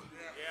do,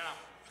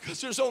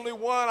 because there's only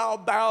one I'll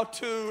bow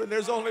to, and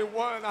there's only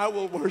one I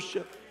will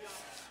worship.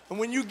 And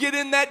when you get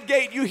in that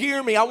gate, you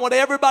hear me. I want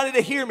everybody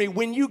to hear me.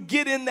 When you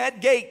get in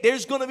that gate,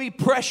 there's going to be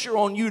pressure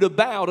on you to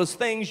bow to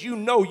things you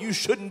know you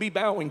shouldn't be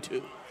bowing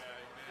to.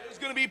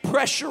 Going to be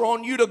pressure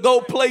on you to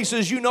go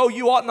places you know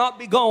you ought not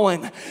be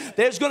going.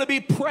 There's going to be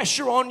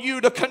pressure on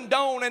you to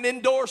condone and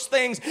endorse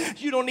things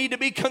you don't need to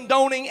be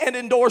condoning and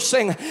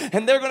endorsing.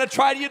 And they're going to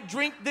try to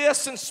drink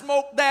this and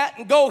smoke that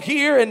and go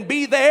here and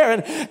be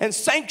there and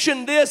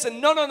sanction this.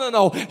 And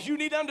no. You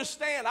need to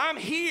understand, I'm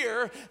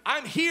here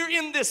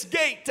in this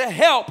gate to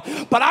help,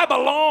 but I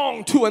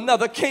belong to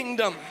another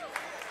kingdom.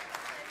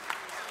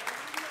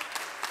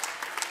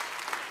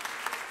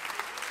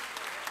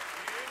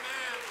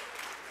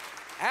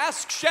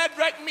 Ask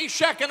Shadrach,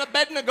 Meshach, and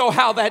Abednego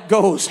how that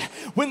goes.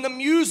 When the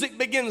music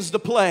begins to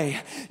play,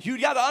 you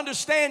got to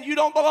understand you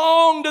don't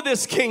belong to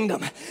this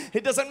kingdom.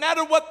 It doesn't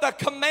matter what the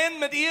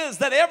commandment is,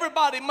 that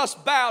everybody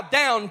must bow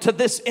down to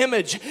this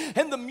image.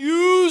 And the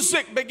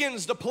music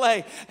begins to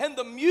play. And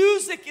the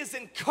music is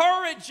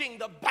encouraging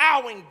the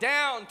bowing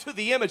down to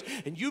the image.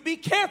 And you be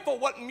careful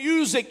what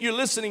music you're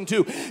listening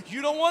to.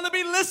 You don't want to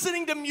be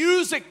listening to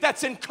music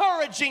that's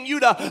encouraging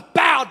you to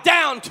bow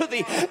down to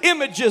the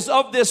images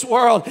of this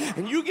world.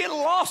 And you get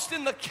lost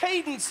in the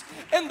cadence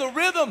and the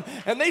rhythm,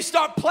 and they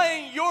start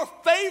playing your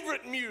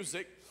favorite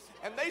music,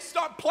 and they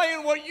start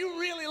playing what you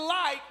really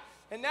like,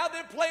 and now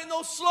they're playing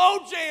those slow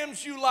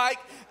jams you like,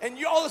 and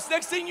all this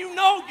next thing you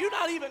know, you're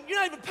not even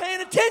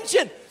paying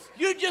attention.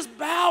 You're just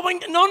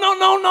bowing.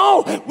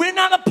 No. We're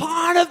not a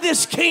part of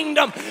this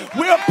kingdom.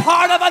 We're a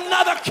part of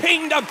another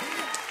kingdom.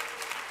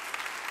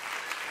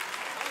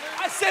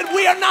 I said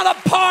we are not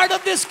a part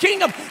of this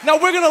kingdom. Now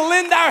we're going to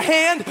lend our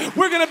hand.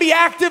 We're going to be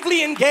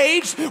actively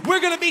engaged. We're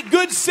going to be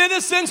good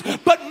citizens.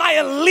 But my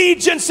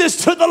allegiance is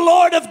to the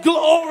Lord of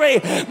glory.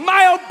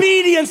 My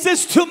obedience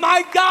is to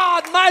my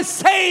God, my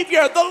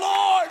Savior, the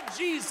Lord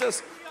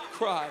Jesus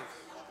Christ.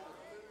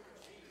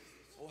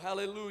 Oh,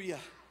 hallelujah.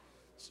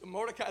 So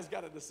Mordecai's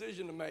got a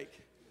decision to make.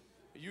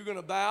 Are you going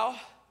to bow?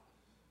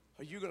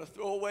 Are you going to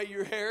throw away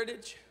your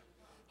heritage?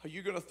 Are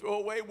you going to throw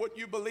away what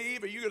you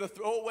believe? Are you going to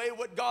throw away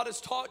what God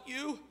has taught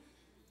you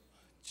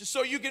just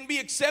so you can be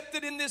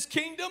accepted in this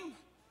kingdom?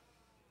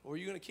 Or are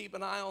you going to keep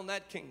an eye on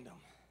that kingdom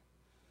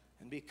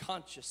and be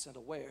conscious and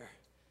aware?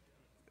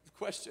 The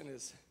question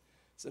is,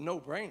 it's a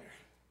no-brainer.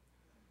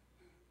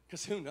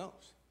 Because who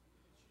knows?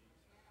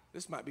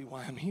 This might be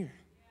why I'm here.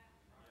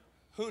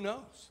 Who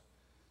knows?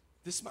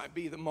 This might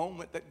be the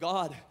moment that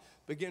God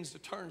begins to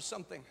turn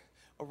something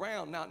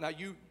around. Now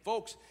you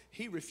folks,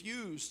 he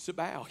refused to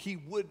bow. He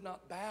would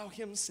not bow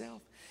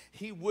himself.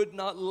 He would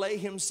not lay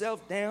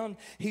himself down.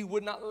 He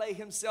would not lay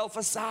himself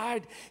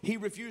aside. He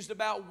refused to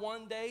bow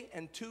 1 day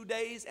and 2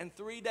 days and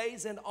 3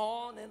 days and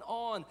on and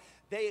on.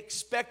 They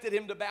expected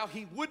him to bow.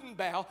 He wouldn't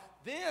bow.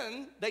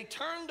 Then they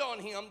turned on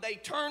him. They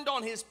turned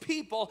on his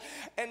people.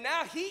 And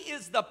now he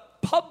is the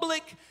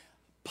public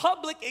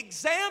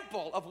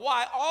example of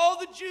why all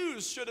the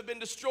Jews should have been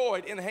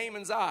destroyed in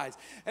Haman's eyes.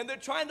 And they're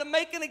trying to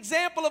make an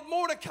example of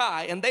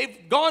Mordecai, and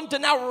they've gone to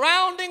now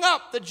rounding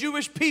up the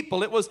Jewish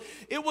people. It was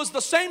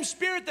the same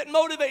spirit that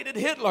motivated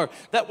Hitler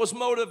that was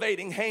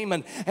motivating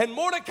Haman. And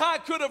Mordecai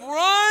could have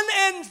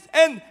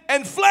run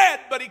and fled,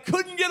 but he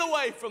couldn't get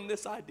away from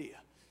this idea.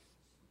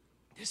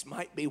 This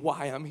might be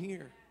why I'm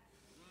here.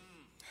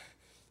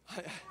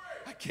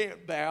 I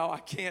can't bow.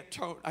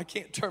 I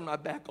can't turn my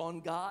back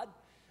on God.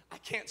 I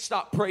can't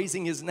stop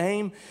praising his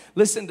name.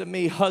 Listen to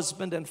me,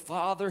 husband and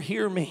father,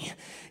 hear me.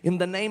 In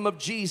the name of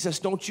Jesus,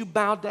 don't you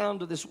bow down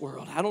to this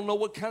world. I don't know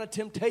what kind of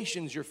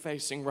temptations you're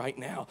facing right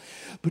now,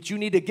 but you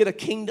need to get a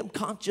kingdom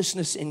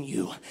consciousness in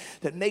you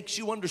that makes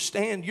you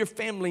understand your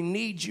family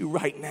needs you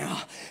right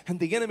now. And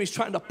the enemy's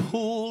trying to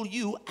pull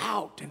you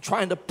out and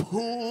trying to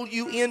pull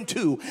you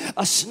into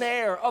a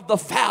snare of the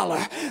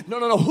fowler.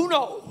 No, who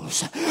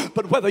knows?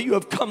 But whether you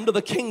have come to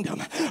the kingdom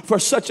for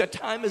such a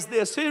time as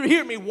this,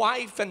 hear me,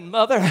 wife and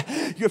mother.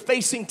 You're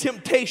facing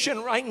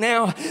temptation right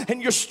now,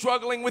 and you're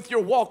struggling with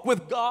your walk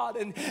with God,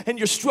 and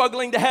you're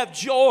struggling to have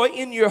joy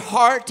in your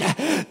heart.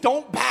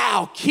 Don't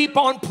bow. Keep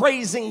on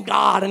praising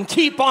God and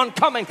keep on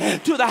coming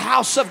to the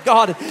house of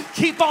God.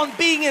 Keep on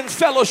being in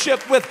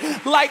fellowship with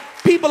like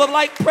people of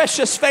like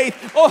precious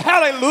faith. Oh,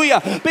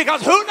 hallelujah.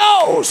 Because who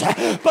knows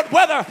but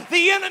whether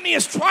the enemy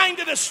is trying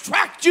to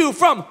distract you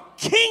from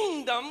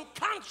kingdom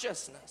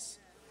consciousness.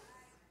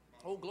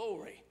 Oh,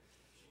 glory.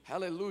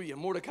 Hallelujah.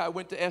 Mordecai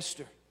went to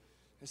Esther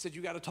and said,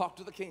 you got to talk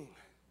to the king.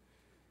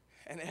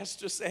 And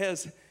Esther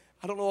says,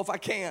 I don't know if I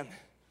can.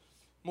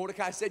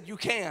 Mordecai said, you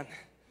can.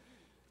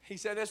 He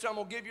said, Esther, I'm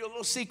going to give you a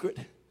little secret.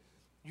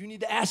 You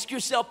need to ask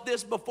yourself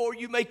this before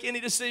you make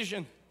any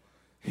decision.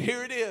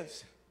 Here it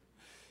is.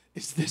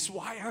 Is this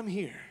why I'm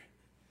here?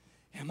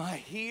 Am I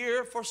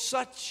here for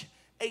such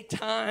a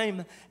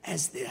time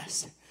as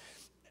this?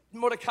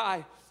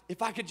 Mordecai,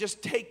 if I could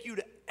just take you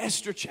to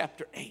Esther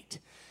chapter 8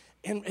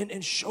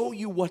 and show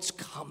you what's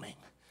coming.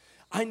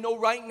 I know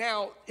right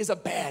now is a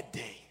bad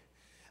day.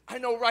 I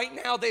know right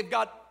now they've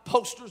got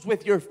posters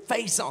with your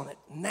face on it,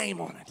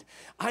 name on it.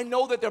 I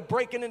know that they're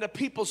breaking into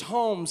people's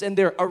homes and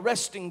they're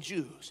arresting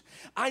Jews.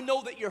 I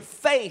know that your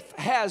faith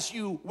has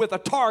you with a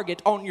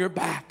target on your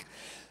back.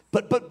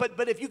 But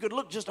if you could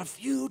look just a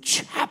few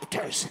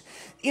chapters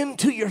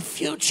into your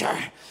future,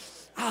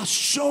 I'll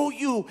show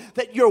you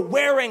that you're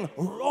wearing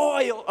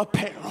royal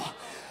apparel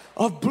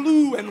of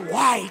blue and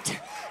white.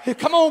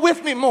 Come on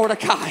with me,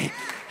 Mordecai.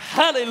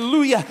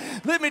 Hallelujah.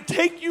 Let me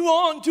take you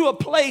on to a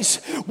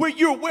place where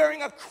you're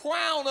wearing a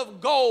crown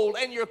of gold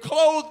and you're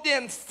clothed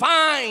in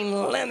fine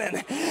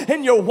linen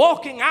and you're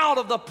walking out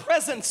of the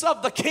presence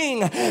of the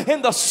king,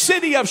 and the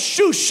city of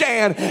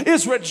Shushan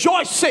is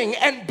rejoicing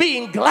and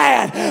being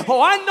glad.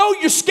 Oh, I know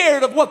you're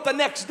scared of what the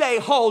next day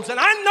holds, and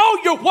I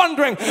know you're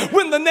wondering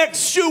when the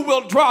next shoe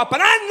will drop,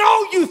 and I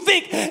know you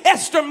think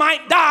Esther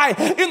might die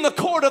in the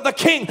court of the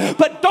king,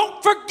 but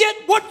don't forget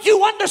what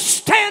you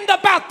understand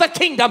about the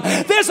kingdom.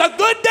 There's a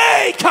good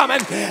day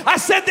coming. I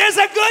said there's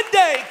a good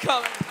day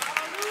coming.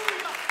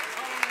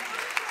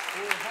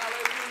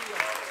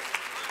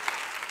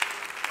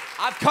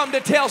 I've come to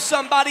tell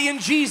somebody in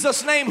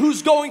Jesus' name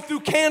who's going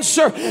through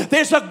cancer,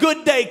 there's a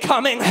good day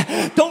coming.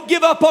 Don't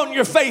give up on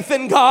your faith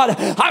in God.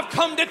 I've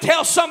come to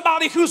tell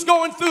somebody who's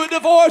going through a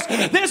divorce,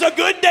 there's a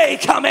good day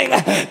coming.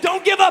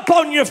 Don't give up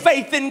on your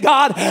faith in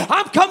God.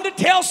 I've come to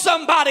tell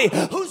somebody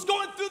who's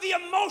going through the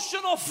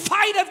emotional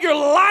fight of your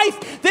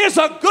life, there's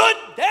a good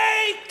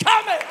day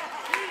coming.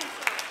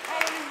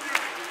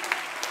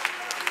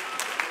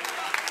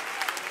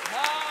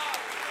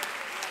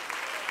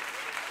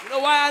 You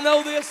know why I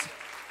know this?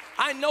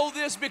 I know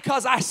this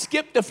because I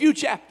skipped a few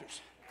chapters.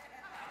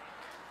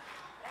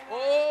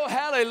 Oh,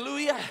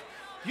 hallelujah.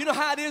 You know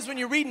how it is when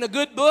you're reading a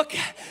good book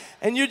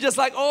And you're just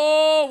like,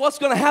 oh, what's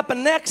going to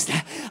happen next?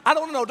 I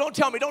don't know. Don't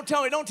tell me. Don't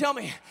tell me. Don't tell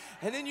me.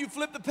 And then you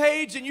flip the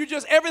page and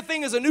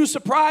everything is a new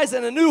surprise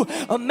and a new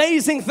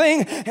amazing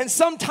thing. And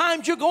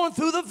sometimes you're going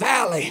through the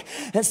valley.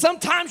 And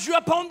sometimes you're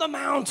up on the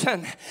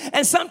mountain.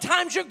 And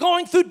sometimes you're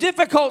going through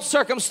difficult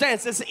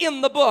circumstances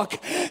in the book.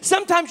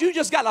 Sometimes you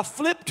just got to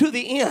flip to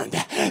the end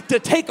to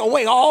take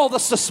away all the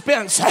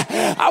suspense.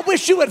 I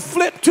wish you would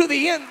flip to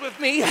the end with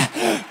me.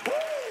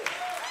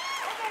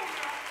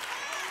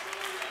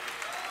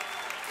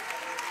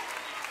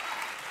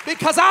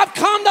 Because I've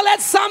come to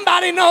let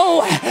somebody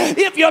know,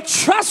 if you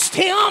trust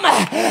him,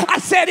 I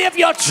said if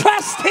you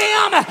trust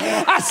him,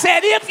 I said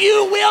if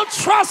you will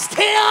trust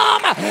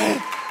him,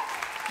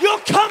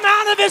 you'll come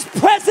out of his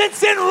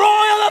presence in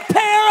royal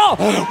apparel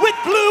with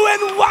blue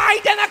and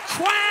white and a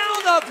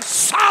crown of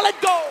solid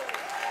gold.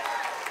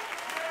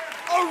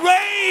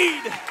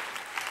 Arrayed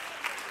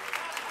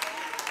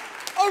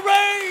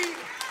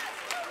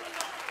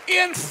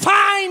in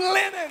fine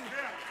linen,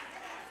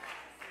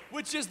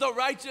 which is the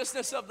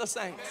righteousness of the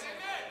saints.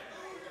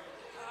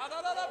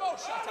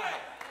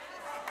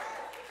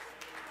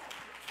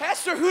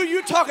 Pastor, who are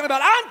you talking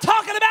about? I'm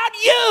talking about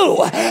you.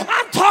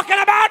 I'm talking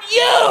about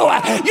you.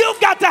 You've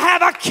got to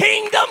have a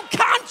kingdom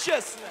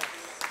consciousness.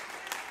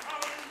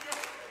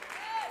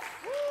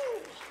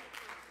 Woo.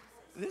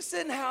 This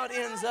isn't how it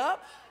ends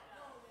up.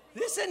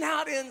 This isn't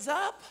how it ends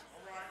up.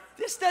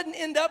 This doesn't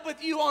end up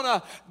with you on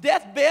a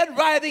deathbed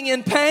writhing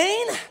in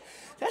pain.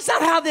 That's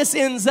not how this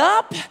ends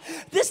up.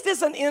 This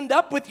doesn't end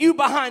up with you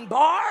behind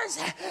bars.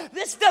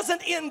 This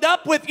doesn't end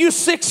up with you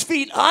 6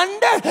 feet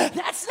under.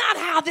 That's not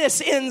how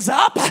this ends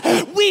up.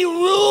 We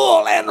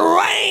rule and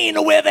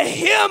reign with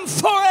him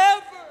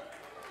forever.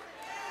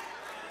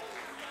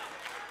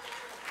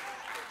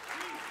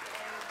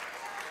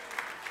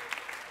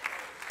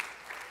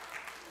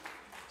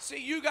 See,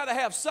 you got to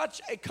have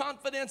such a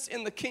confidence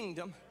in the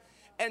kingdom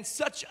and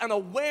such an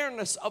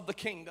awareness of the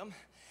kingdom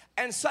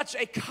and such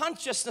a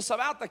consciousness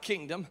about the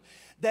kingdom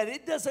that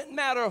it doesn't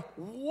matter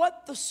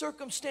what the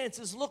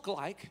circumstances look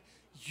like,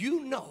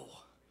 you know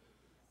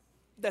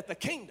that the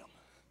kingdom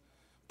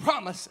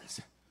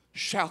promises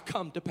shall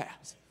come to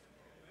pass.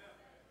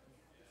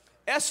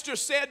 Esther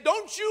said,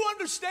 don't you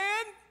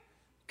understand,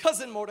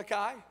 cousin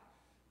Mordecai?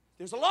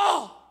 There's a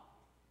law.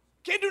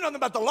 Can't do nothing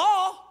about the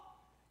law.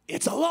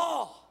 It's a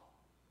law.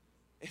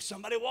 If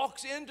somebody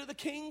walks into the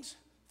king's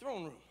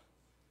throne room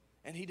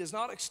and he does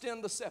not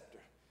extend the scepter,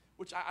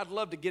 which I'd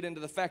love to get into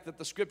the fact that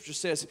the scripture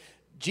says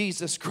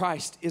Jesus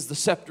Christ is the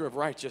scepter of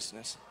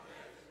righteousness.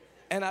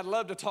 And I'd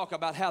love to talk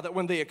about how that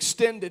when they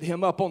extended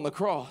him up on the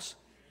cross,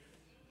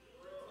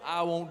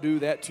 I won't do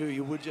that to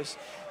you. We'll just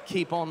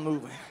keep on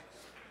moving.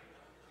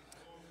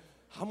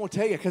 I'm going to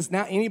tell you, because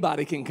now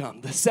anybody can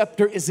come. The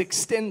scepter is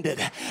extended.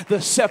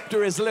 The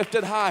scepter is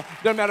lifted high.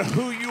 No matter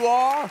who you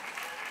are,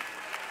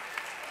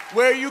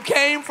 where you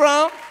came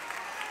from,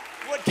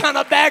 what kind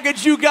of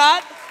baggage you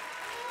got,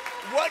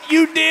 what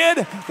you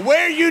did,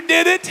 where you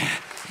did it.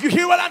 You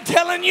hear what I'm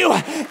telling you?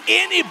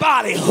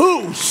 Anybody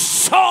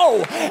whosoever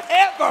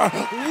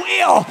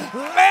will,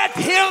 let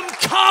him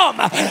come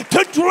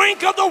to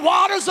drink of the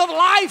waters of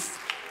life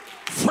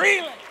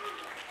freely.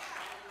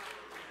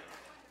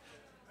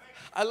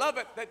 I love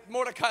it that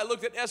Mordecai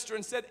looked at Esther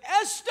and said,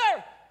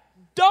 Esther,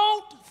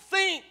 don't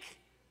think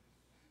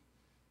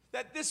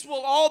that this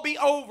will all be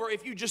over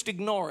if you just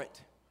ignore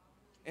it.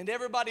 And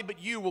everybody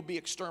but you will be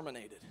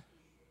exterminated.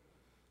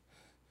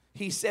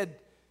 He said,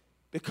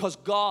 because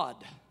God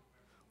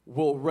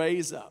will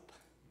raise up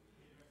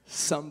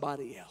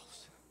somebody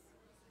else.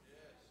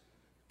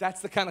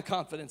 That's the kind of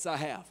confidence I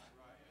have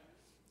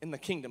in the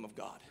kingdom of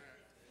God.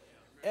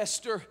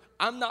 Esther,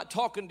 I'm not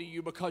talking to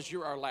you because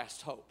you're our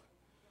last hope.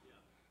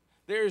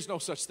 There is no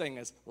such thing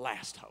as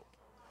last hope.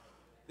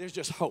 There's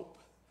just hope.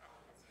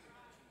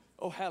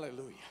 Oh,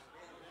 hallelujah.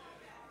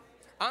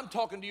 I'm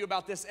talking to you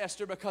about this,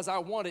 Esther, because I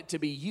want it to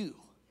be you.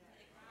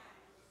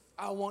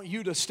 I want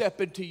you to step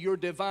into your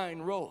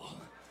divine role.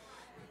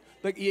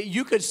 But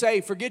you could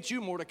say, forget you,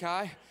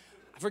 Mordecai.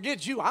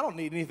 Forget you. I don't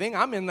need anything.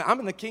 I'm in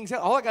the king's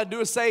house. All I got to do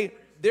is say,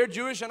 they're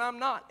Jewish and I'm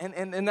not.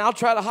 And I'll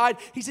try to hide.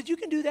 He said, you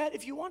can do that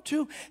if you want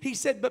to. He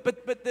said, but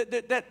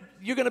that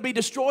you're going to be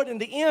destroyed in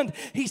the end.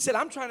 He said,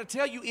 I'm trying to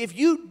tell you, if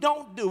you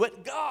don't do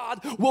it,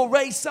 God will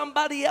raise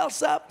somebody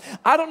else up.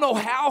 I don't know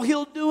how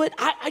he'll do it.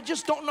 I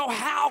just don't know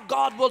how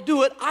God will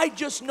do it. I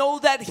just know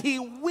that he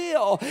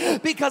will,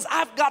 because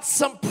I've got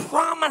some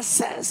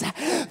promises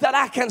that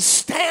I can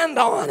stand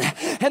on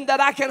and that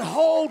I can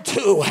hold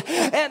to.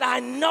 And I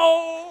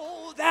know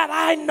that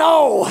I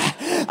know.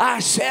 I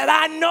said,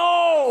 I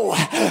know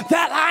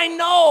that I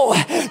know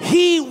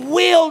he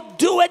will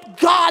do it.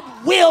 God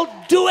will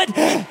do it.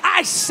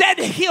 I said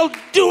he'll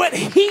do it.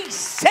 He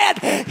said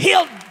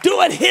he'll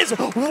do it. His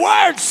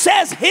word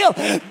says he'll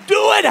do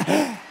it.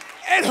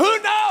 And who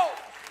knows?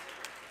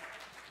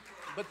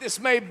 But this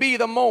may be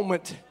the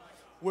moment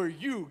where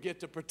you get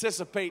to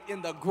participate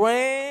in the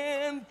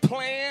grand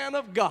plan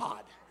of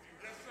God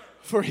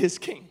for his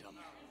kingdom.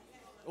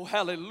 Oh,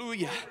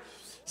 hallelujah.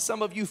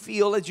 Some of you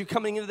feel as you're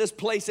coming into this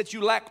place that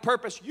you lack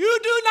purpose. You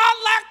do not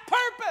lack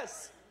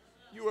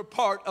are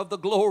part of the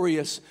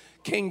glorious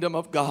kingdom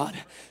of God.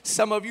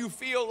 Some of you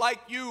feel like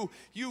you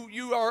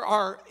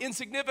are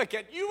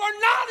insignificant. You are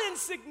not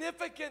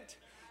insignificant.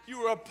 You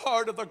are a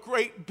part of the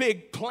great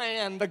big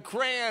plan, the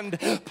grand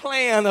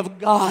plan of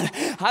God.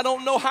 I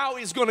don't know how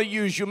He's going to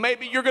use you.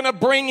 Maybe you're going to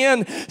bring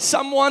in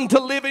someone to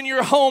live in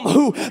your home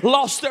who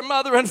lost their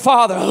mother and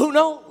father. Who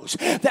knows?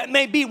 That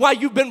may be why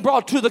you've been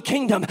brought to the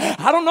kingdom.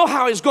 I don't know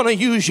how He's going to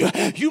use you.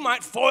 You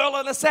might foil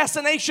an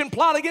assassination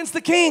plot against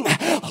the king.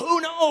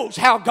 Who knows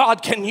how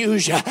God can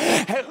use you?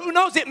 Who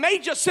knows? It may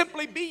just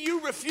simply be you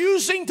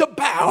refusing to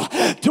bow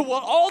to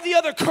what all the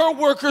other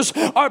co-workers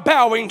are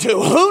bowing to.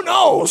 Who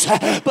knows?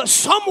 But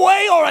some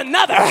way or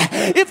another,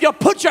 if you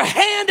put your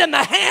hand in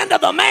the hand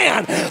of the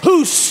man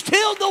who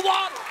stilled the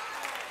water.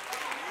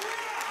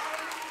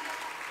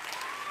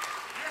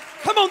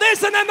 Come on,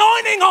 there's an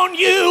anointing on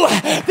you.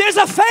 There's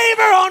a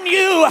favor on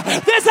you.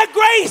 There's a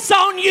grace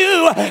on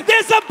you.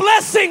 There's a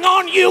blessing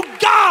on you.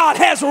 God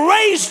has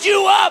raised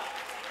you up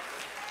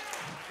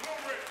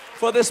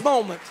for this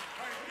moment,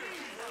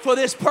 for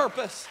this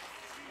purpose.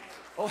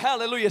 Oh,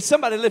 hallelujah.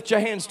 Somebody lift your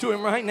hands to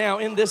Him right now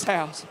in this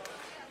house.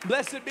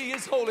 Blessed be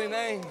His holy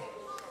name.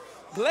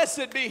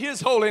 Blessed be His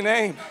holy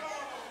name.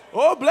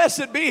 Oh,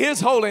 blessed be His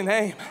holy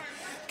name.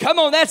 Come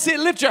on, that's it.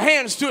 Lift your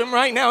hands to Him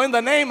right now in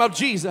the name of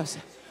Jesus.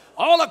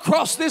 All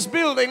across this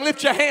building,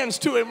 lift your hands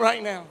to Him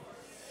right now.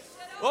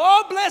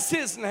 Oh, bless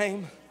His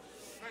name.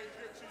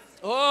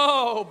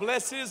 Oh,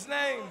 bless His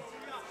name.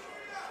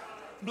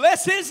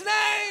 Bless His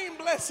name.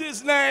 Bless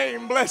His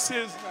name. Bless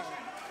His name.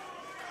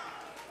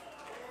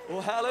 Oh,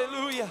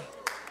 hallelujah.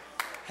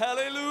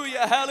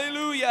 Hallelujah.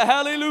 Hallelujah.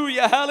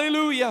 Hallelujah.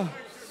 Hallelujah.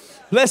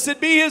 Blessed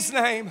be His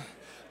name.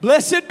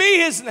 Blessed be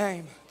His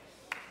name.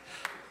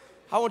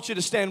 I want you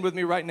to stand with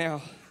me right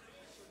now.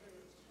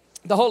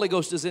 The Holy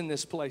Ghost is in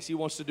this place. He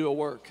wants to do a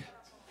work.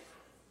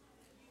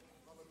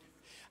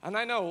 And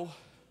I know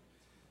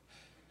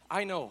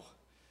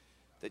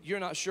that you're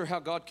not sure how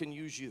God can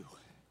use you.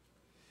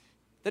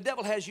 The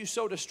devil has you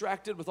so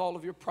distracted with all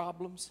of your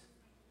problems.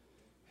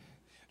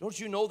 Don't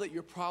you know that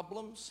your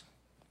problems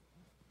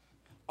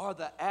are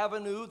the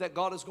avenue that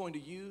God is going to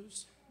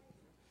use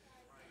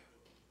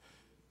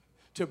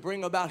to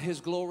bring about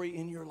His glory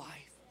in your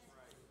life?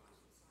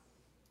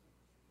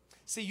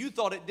 See, you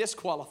thought it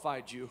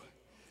disqualified you.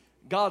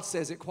 God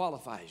says it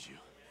qualifies you.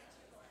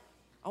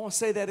 I want to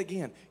say that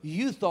again.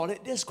 You thought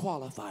it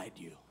disqualified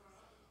you.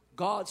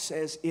 God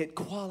says it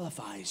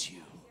qualifies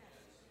you.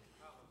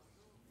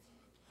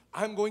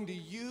 I'm going to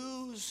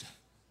use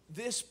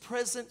this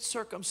present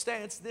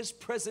circumstance, this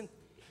present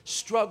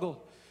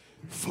struggle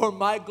for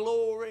my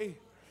glory,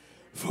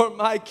 for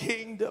my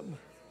kingdom.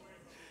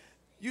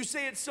 You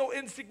say it's so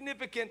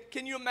insignificant.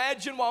 Can you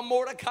imagine while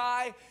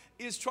Mordecai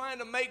is trying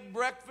to make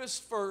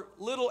breakfast for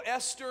little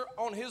Esther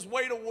on his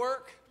way to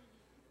work?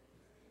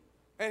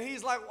 And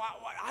he's like,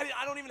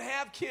 I don't even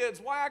have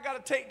kids. Why I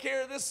got to take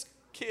care of this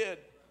kid?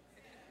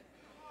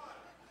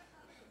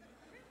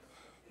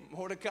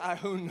 Mordecai,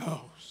 who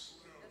knows?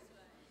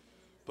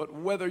 But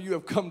whether you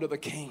have come to the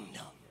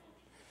kingdom,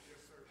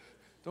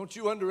 don't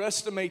you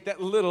underestimate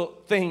that little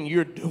thing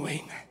you're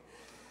doing.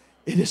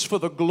 It is for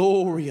the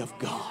glory of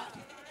God.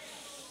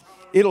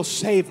 It'll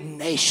save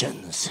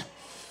nations.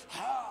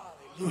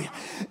 Hallelujah.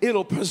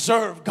 It'll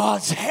preserve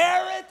God's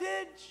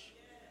heritage.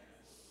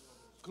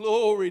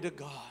 Glory to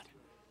God.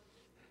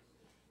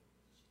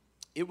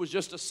 It was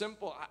just a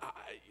simple,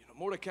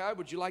 Mordecai,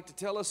 would you like to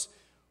tell us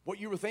what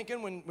you were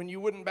thinking when you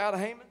wouldn't bow to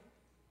Haman?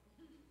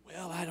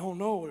 Well, I don't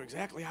know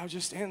exactly. I was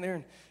just standing there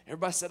and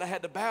everybody said I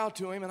had to bow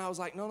to him. And I was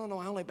like, no,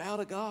 I only bow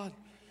to God.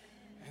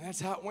 And that's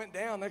how it went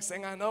down. Next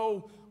thing I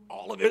know,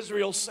 all of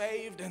Israel's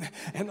saved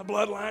and the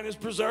bloodline is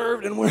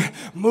preserved and we're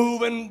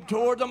moving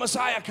toward the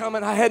Messiah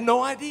coming. I had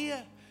no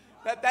idea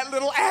that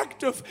little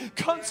act of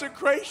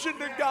consecration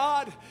to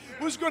God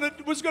was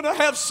gonna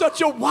have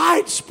such a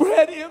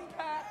widespread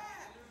impact.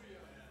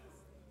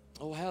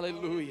 Oh,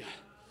 hallelujah.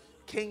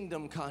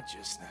 Kingdom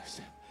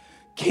consciousness.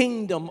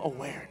 Kingdom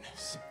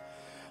awareness.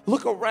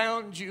 Look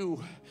around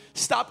you.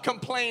 Stop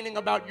complaining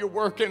about your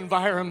work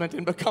environment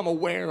and become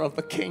aware of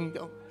the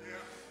kingdom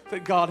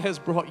that God has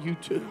brought you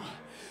to.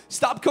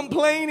 Stop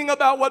complaining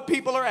about what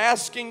people are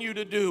asking you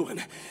to do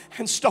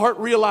and start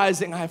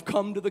realizing I've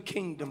come to the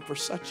kingdom for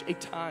such a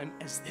time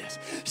as this.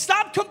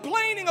 Stop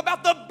complaining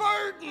about the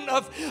burden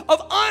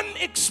of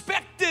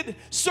unexpected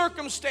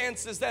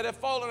circumstances that have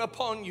fallen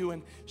upon you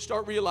and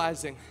start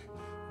realizing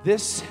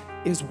this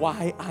is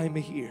why I'm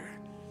here.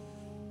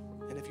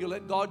 And if you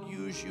let God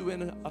use you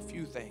in a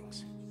few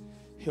things,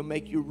 He'll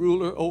make you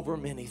ruler over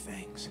many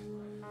things.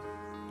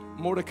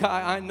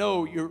 Mordecai, I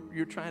know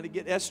you're trying to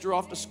get Esther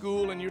off to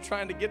school and you're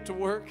trying to get to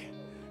work.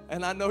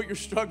 And I know you're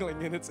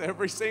struggling, and it's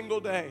every single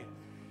day.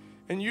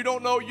 And you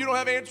don't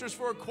have answers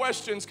for her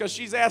questions because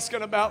she's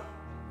asking about,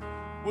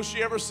 will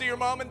she ever see her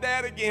mom and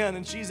dad again?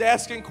 And she's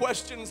asking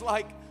questions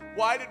like,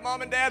 why did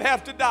mom and dad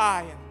have to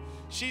die? And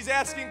she's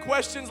asking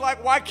questions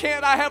like, why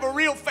can't I have a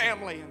real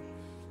family?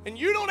 And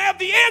you don't have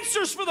the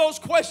answers for those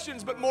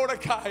questions. But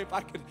Mordecai, if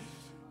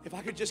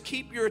I could just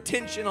keep your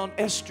attention on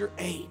Esther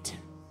 8.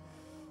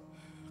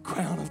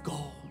 crown of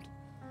gold,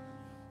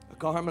 a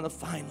garment of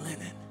fine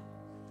linen,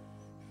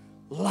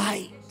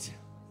 light,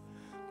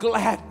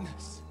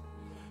 gladness,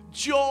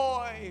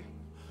 joy,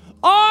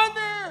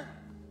 honor,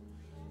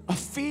 a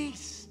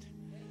feast,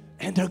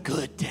 and a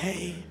good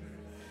day.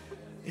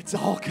 It's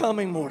all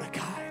coming,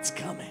 Mordecai. It's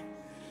coming.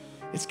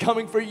 It's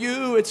coming for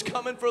you. It's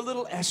coming for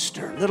little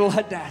Esther, little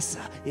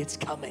Hadassah. It's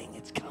coming.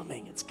 It's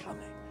coming. It's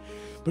coming.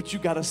 But you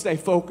got to stay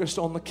focused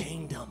on the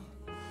kingdom.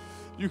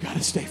 You got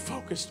to stay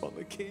focused on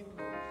the kingdom.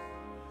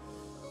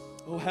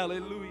 Oh,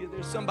 hallelujah.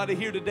 There's somebody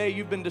here today,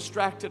 you've been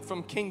distracted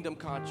from kingdom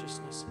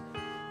consciousness.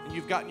 And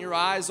you've gotten your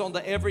eyes on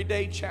the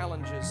everyday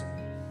challenges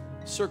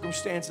and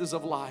circumstances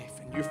of life.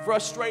 And you're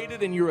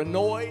frustrated and you're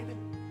annoyed.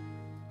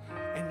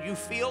 And you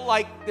feel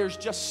like there's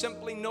just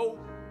simply no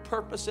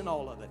purpose in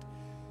all of it.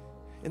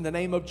 In the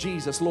name of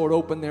Jesus, Lord,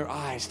 open their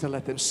eyes to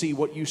let them see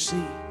what you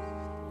see.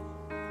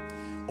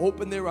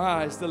 Open their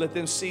eyes to let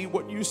them see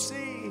what you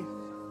see.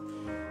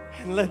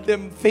 And let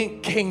them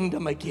think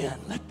kingdom again.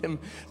 Let them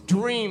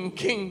dream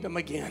kingdom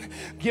again.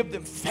 Give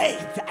them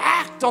faith to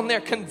act on their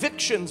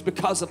convictions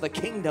because of the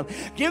kingdom.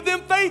 Give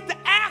them faith to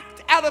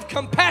act out of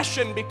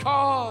compassion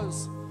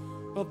because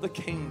of the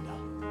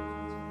kingdom.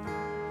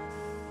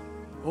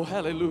 Oh,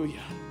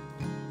 hallelujah.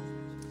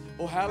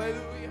 Oh,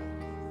 hallelujah.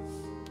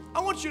 I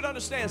want you to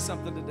understand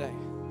something today.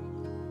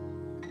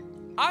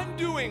 I'm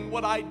doing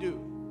what I do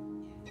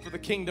for the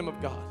kingdom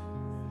of God.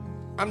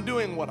 I'm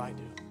doing what I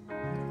do.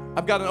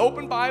 I've got an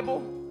open Bible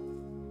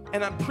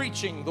and I'm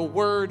preaching the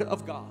Word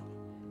of God.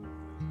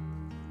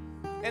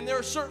 And there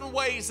are certain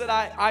ways that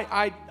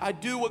I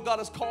do what God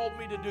has called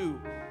me to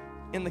do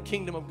in the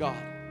kingdom of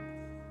God.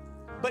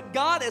 But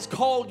God has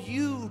called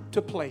you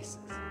to places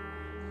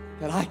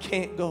that I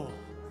can't go.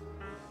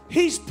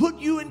 He's put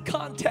you in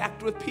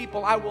contact with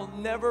people I will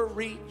never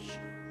reach.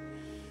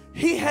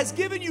 He has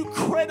given you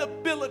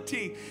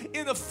credibility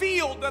in a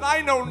field that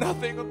I know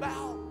nothing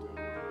about.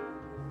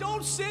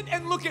 Don't sit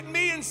and look at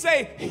me and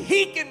say,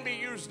 he can be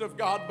used of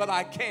God, but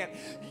I can't.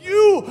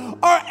 You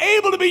are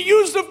able to be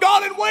used of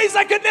God in ways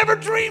I could never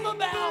dream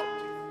about.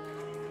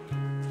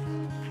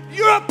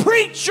 You're a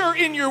preacher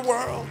in your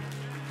world.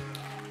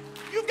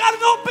 You've got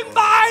an open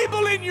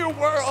Bible in your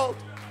world.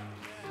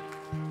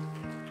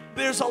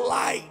 There's a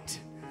light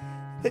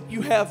that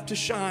you have to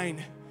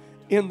shine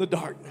in the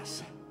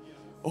darkness.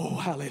 Oh,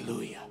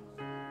 hallelujah.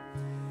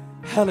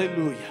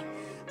 Hallelujah.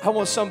 I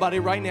want somebody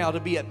right now to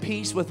be at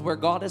peace with where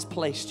God has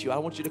placed you. I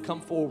want you to come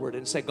forward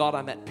and say, God,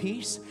 I'm at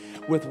peace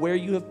with where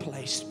you have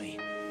placed me.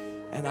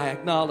 And I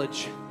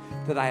acknowledge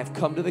that I have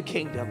come to the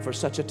kingdom for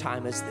such a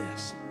time as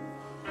this.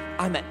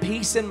 I'm at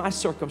peace in my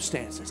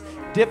circumstances,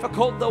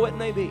 difficult though it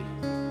may be.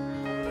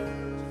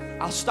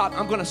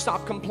 I'm going to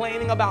stop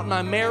complaining about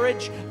my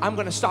marriage. I'm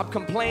going to stop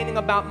complaining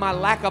about my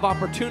lack of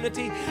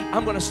opportunity.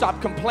 I'm going to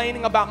stop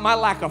complaining about my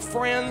lack of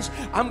friends.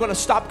 I'm going to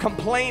stop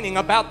complaining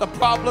about the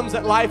problems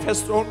that life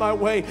has thrown my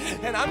way.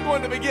 And I'm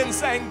going to begin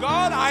saying,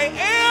 God, I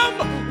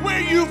am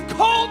where you've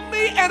called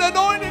me and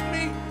anointed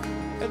me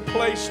and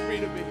placed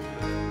me to be.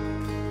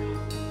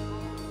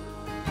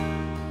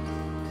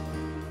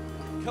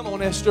 Come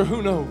on, Esther,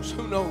 who knows?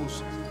 Who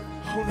knows?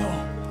 Oh no.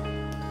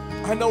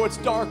 I know it's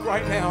dark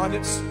right now and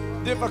it's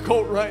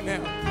difficult right now,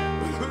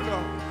 but who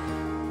knows?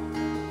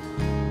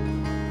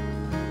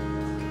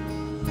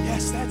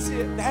 Yes, that's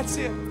it. That's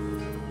it.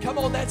 Come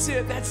on, that's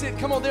it. That's it.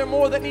 Come on, there are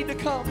more that need to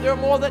come. There are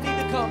more that need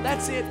to come.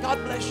 That's it. God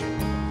bless you.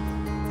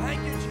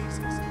 Thank you, Jesus.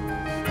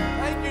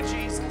 Thank you,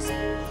 Jesus.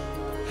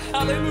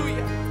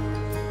 Hallelujah.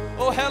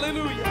 Oh,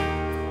 hallelujah.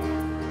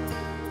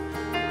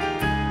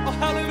 Oh,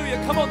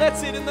 hallelujah. Come on,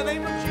 that's it. In the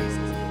name of Jesus.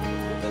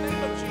 In the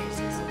name of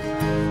Jesus.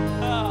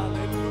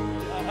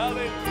 Hallelujah.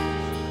 Hallelujah.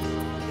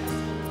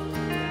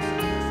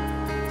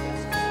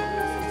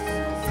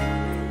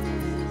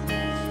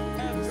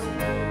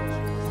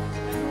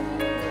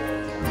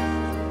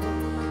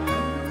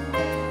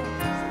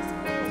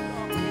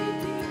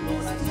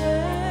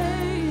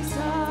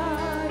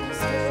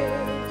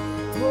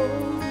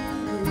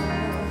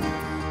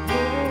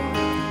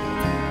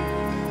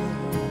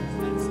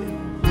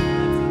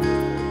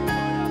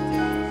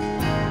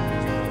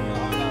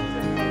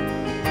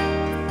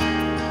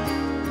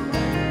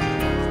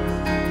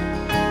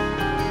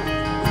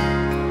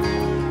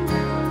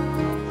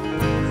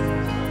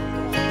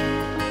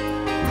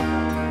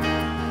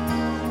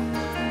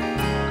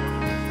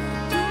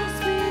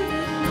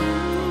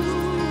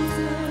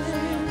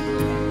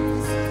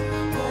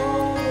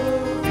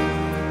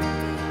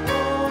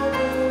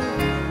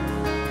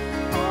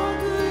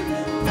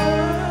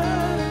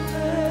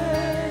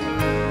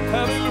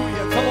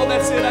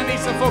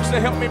 Folks to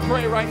help me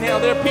pray right now.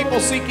 There are people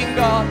seeking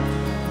God.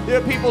 There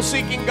are people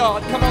seeking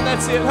God. Come on,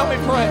 that's it. Help me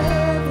pray.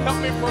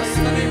 Help me pray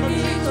in the name of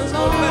Jesus.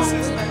 Oh, bless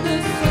His name.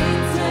 The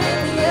saints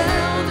and the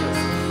elders,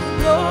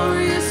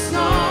 glorious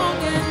song.